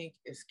I think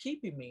is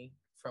keeping me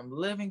from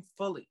living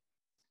fully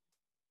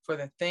for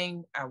the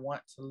thing I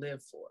want to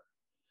live for,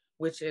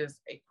 which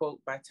is a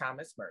quote by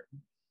Thomas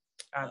Merton.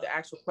 The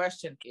actual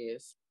question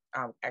is,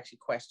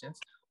 questions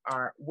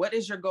are, what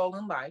is your goal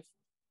in life?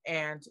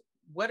 And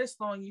what is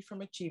slowing you from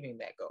achieving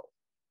that goal?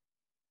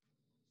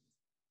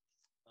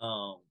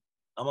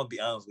 I'm gonna be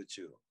honest with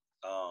you.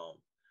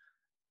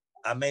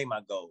 I made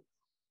my goal.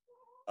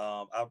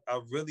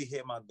 I really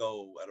hit my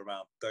goal at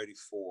around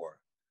 34,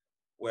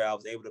 where I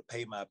was able to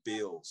pay my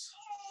bills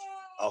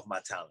off my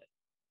talent.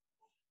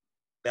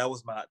 That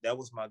was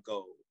my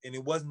goal. And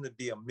it wasn't to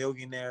be a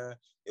millionaire.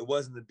 It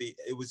was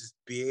just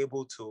be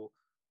able to,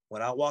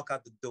 when I walk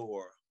out the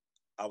door,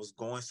 I was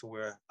going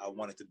somewhere I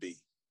wanted to be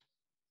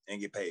and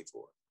get paid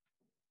for it.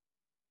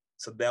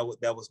 So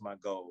that was my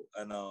goal.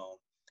 And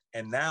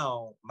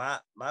now my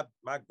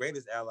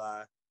greatest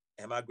ally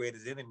and my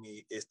greatest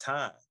enemy is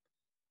time,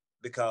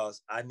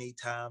 because I need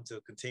time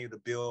to continue to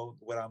build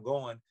what I'm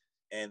going.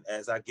 And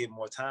as I get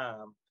more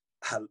time,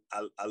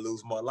 I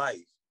lose more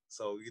life.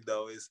 So,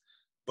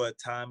 but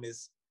time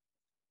is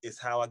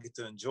how I get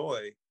to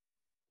enjoy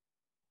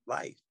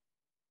life,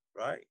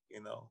 right?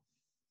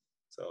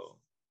 So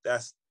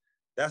that's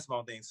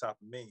my thing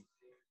stopping me.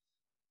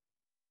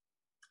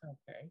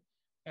 Okay,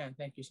 and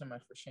thank you so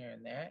much for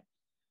sharing that.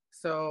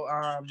 So,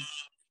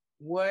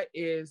 what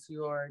is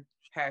your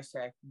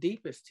hashtag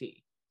deepest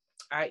tea,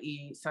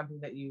 i.e., something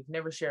that you've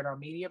never shared on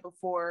media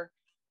before,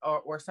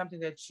 or something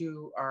that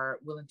you are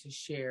willing to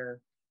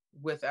share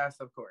with us,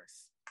 of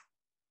course?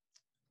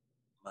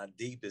 My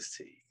deepest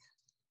tea.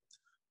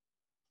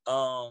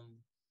 One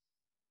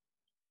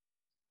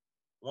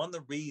of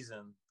the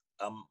reasons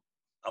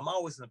I'm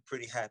always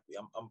pretty happy.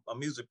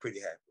 I'm usually pretty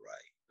happy,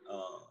 right?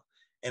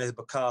 And it's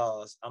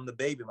because I'm the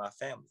baby of my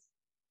family.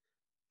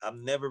 I've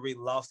never really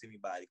lost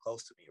anybody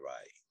close to me,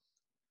 right?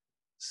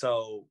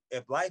 So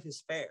if life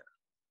is fair,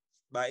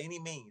 by any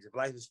means, if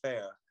life is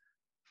fair,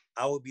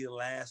 I will be the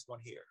last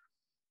one here.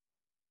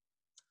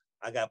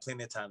 I got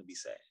plenty of time to be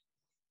sad.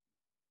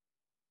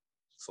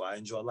 So I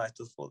enjoy life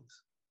to the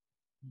fullest.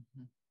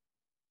 Mm-hmm.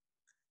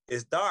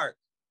 It's dark,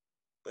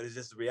 but it's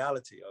just the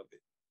reality of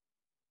it.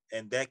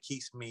 And that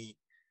keeps me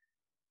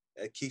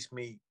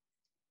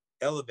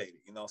elevated,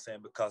 you know what I'm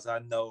saying? Because I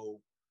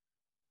know,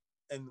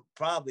 and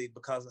probably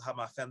because of how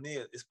my family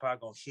is, it's probably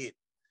gonna hit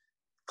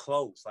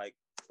close, like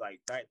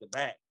back to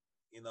back,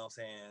 you know what I'm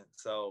saying?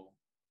 So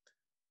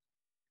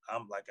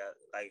I'm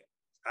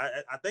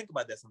I think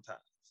about that sometimes.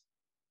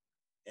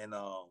 And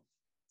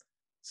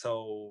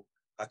so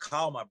I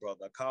call my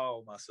brother, I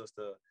call my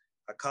sister,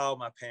 I call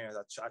my parents.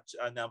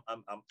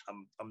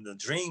 I'm the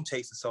dream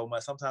chasing so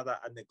much. Sometimes I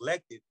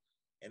neglect it,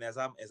 and as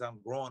I'm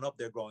growing up,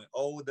 they're growing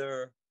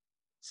older.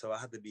 So I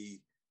have to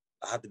be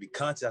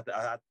conscious.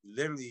 I have to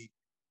literally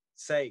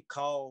say,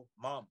 call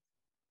mom,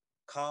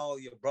 call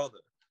your brother,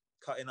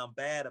 and I'm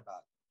bad about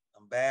it.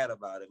 I'm bad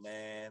about it,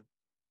 man.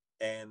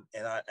 And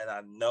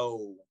I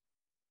know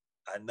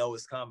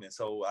it's coming.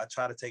 So I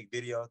try to take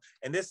video.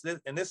 And this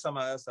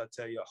something else I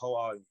tell your whole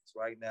audience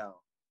right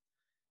now.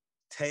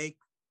 Take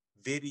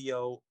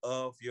video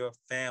of your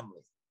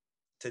family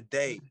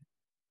today.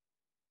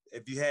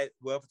 If you had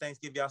whatever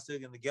Thanksgiving y'all still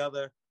getting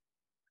together,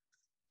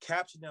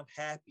 capture them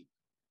happy.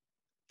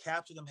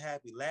 Capture them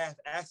happy. Laugh.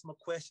 Ask them a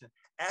question.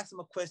 Ask them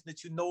a question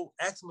that you know.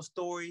 Ask them a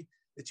story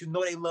that you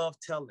know they love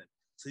telling,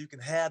 so you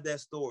can have that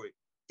story.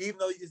 Even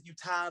though you're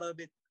tired of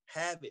it,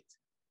 have it.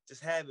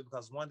 Just have it,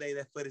 because one day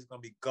that footage is gonna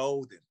be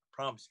golden. I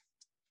promise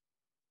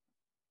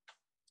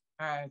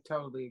you. I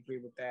totally agree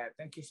with that.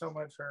 Thank you so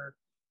much for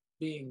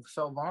being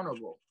so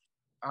vulnerable.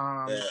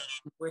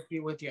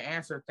 With your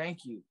answer.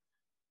 Thank you.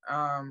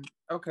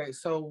 Okay,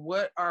 so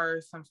what are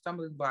some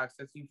stumbling blocks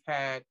that you've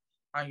had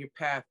on your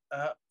path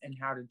up, and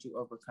how did you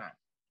overcome?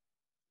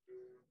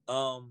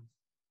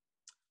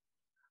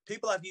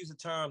 People have used the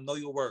term "know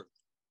your worth"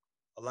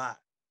 a lot,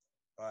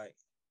 right?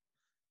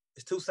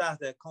 It's two sides of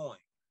that coin.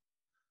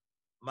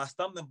 My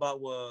stumbling block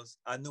was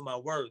I knew my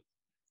worth,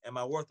 and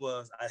my worth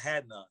was I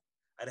had none.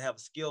 I didn't have a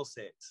skill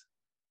set.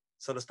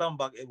 So the stumbling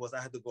block, it was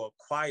I had to go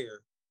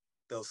acquire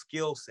those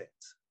skill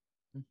sets.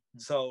 Mm-hmm.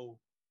 So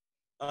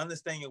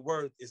understanding your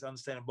worth is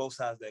understanding both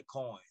sides of that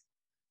coin.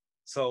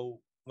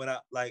 So when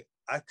I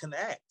couldn't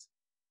act,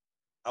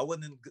 I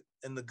wasn't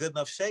in the good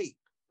enough shape.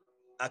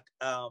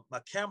 My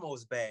camera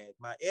was bad,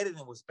 my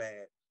editing was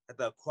bad. I had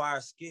to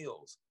acquire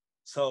skills.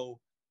 So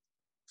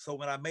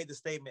when I made the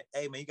statement,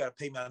 "Hey man, you got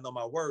to pay me. I know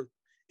my worth,"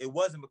 it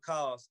wasn't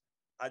because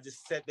I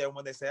just sat there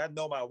when they say I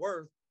know my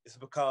worth. It's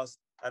because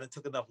I didn't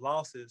took enough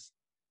losses,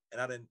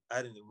 and I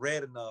didn't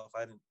read enough.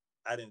 I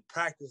didn't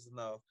practice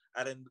enough.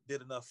 I didn't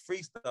did enough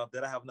free stuff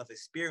that I have enough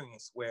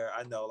experience where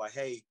I know, like,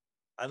 hey,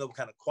 I know what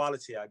kind of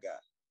quality I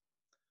got.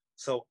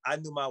 So I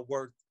knew my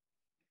worth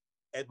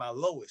at my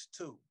lowest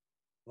too,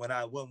 when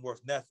I wasn't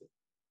worth nothing.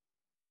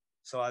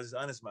 So I just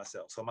honest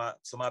myself. So my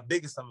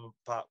biggest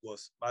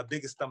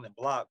stumbling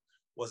block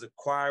was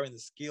acquiring the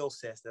skill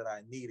sets that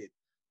I needed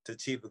to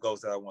achieve the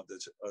goals that I wanted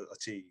to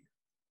achieve.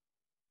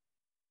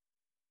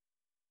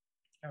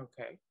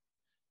 Okay.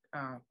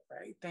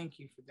 Right. Thank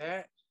you for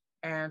that.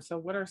 And so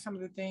what are some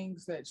of the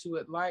things that you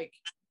would like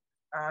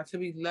to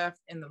be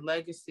left in the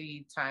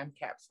legacy time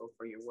capsule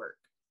for your work?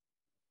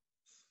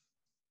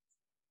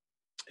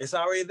 It's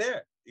already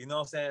there. You know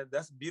what I'm saying?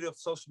 That's the beauty of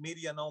social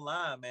media and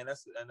online, man.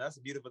 That's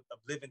the beauty of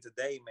living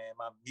today, man.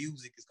 My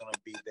music is gonna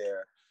be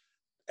there.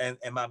 And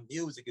my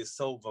music is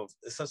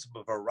it's such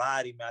a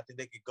variety, man. I think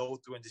they could go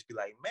through and just be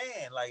like,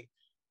 man, like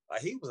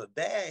he was a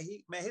dad.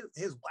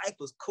 His wife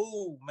was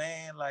cool,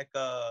 man. Like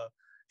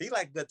he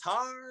liked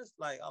guitars.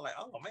 Like I'm like,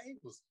 oh man, he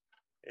was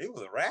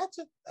a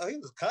ratchet. Oh, he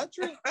was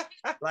country.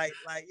 like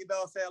you know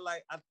what I'm saying?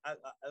 Like I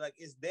like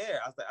it's there.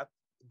 I was like,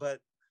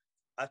 but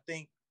I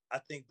think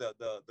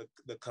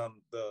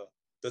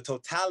the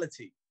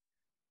totality,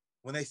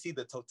 when they see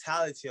the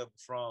totality of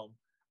from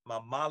my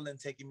modeling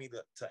taking me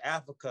to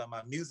Africa,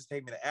 my music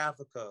taking me to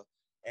Africa,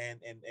 and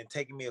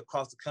taking me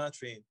across the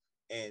country,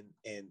 and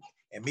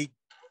me,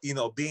 you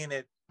know, being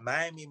at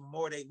Miami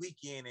Memorial Day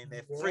weekend and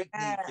that Freak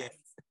weekend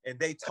and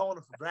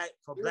Daytona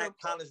for Black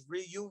College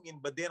reunion,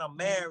 but then I'm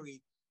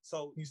married,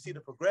 so you see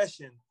the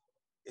progression.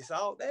 It's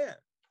all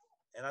there,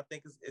 and I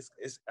think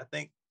I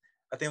think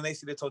when they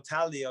see the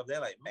totality of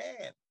that, like,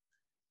 man,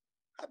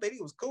 I bet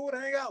he was cool to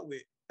hang out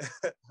with.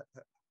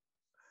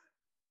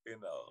 You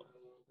know.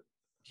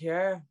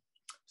 Yeah.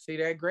 See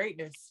that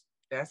greatness.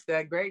 That's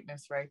that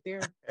greatness right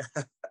there.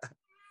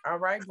 All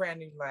right, Brand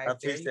New Life. I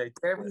appreciate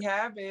there we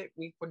have it.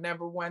 Week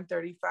number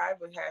 135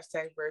 with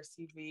 #Verse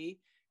TV.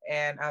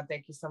 And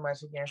thank you so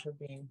much again for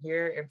being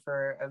here and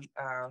for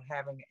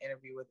having an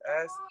interview with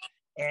us.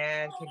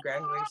 And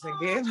congratulations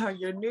again on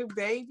your new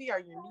baby, or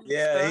your new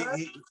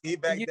son. He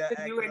back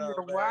there. You and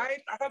your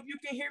wife. I hope you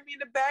can hear me in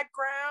the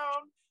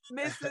background,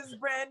 Mrs.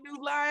 Brand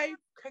New Life.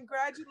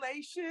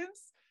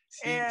 Congratulations.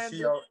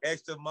 She on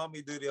extra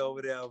mommy duty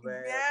over there,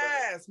 man.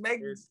 Yes,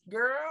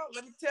 girl,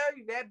 let me tell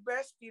you, that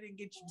breastfeeding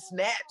get you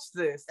snatched,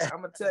 sis.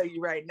 I'm gonna tell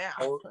you right now.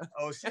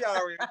 She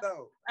already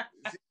know.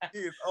 She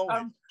is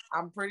on it.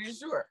 I'm pretty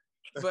sure.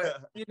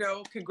 But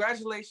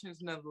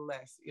congratulations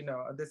nonetheless.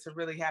 This is a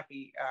really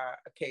happy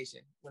occasion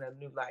when a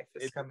new life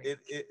is coming.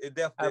 It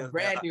definitely a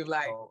brand new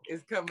life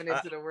is coming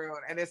into the world,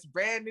 and it's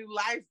brand new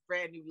life.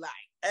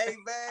 Hey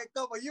man,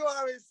 come on! You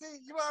already see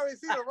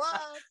the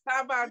rhyme.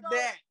 How about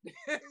that?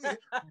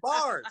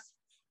 Bars.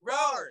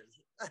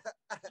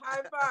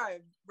 High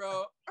five,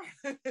 bro.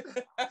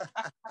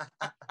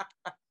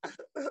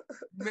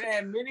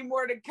 Man, many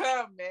more to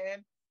come,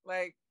 man.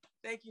 Like,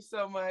 thank you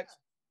so much.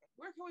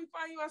 Where can we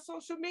find you on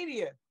social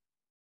media?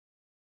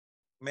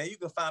 Man, you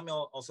can find me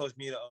on social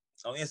media,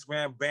 on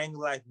Instagram, Brand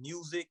New Life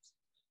Music,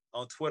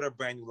 on Twitter,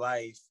 Brand New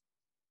Life,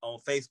 on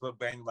Facebook,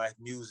 Brand New Life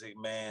Music,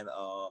 man.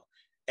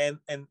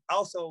 And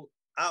also,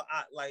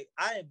 I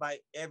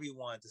invite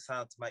everyone to sign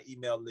up to my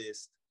email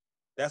list.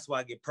 That's why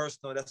I get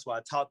personal. That's why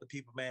I talk to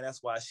people, man.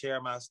 That's why I share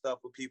my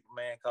stuff with people,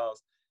 man.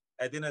 Because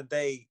at the end of the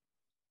day,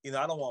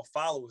 I don't want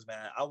followers,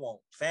 man. I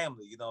want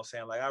family. You know what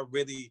I'm saying? Like I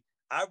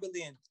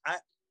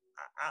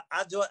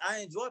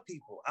enjoy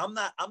people. I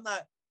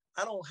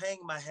don't hang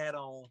my hat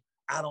on.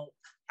 I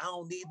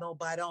don't need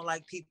nobody. I don't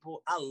like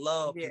people. I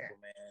love people,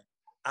 man.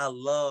 I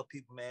love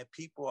people, man.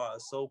 People are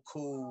so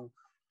cool.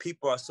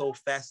 People are so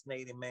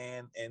fascinating,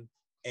 man.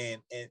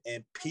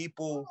 And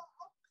people,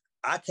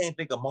 I can't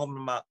think of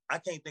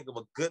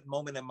a good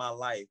moment in my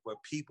life where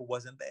people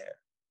wasn't there.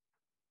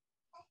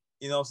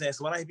 You know what I'm saying?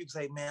 So when I hear people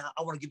say, man,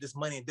 I want to get this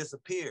money and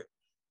disappear,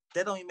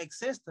 that don't even make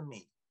sense to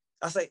me.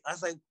 I say,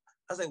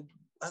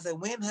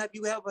 when have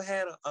you ever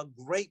had a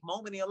great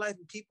moment in your life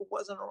and people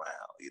wasn't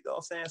around? You know what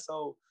I'm saying?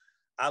 So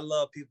I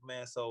love people,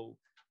 man. So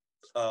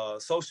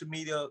social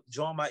media,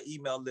 join my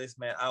email list,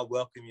 man. I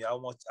welcome you. I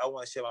want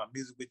to share my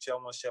music with you. I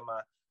want to share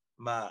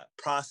my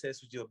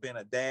process with you of being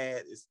a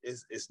dad.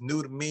 It's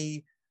new to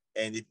me,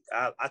 and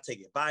I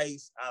take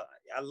advice.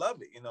 I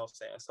love it. You know what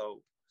I'm saying?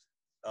 So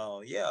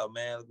yeah,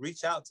 man,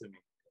 reach out to me.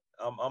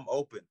 I'm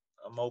open.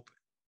 All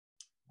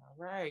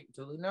right,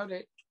 duly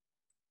noted.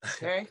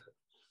 Okay.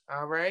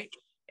 All right.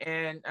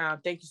 And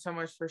thank you so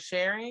much for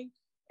sharing.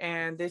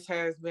 And this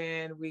has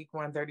been week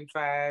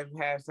 135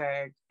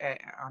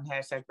 on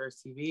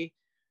 #Verse TV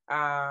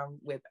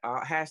with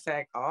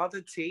all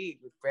the tea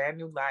with Brand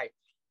New Life.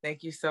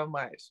 Thank you so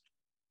much.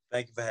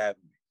 Thank you for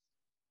having me.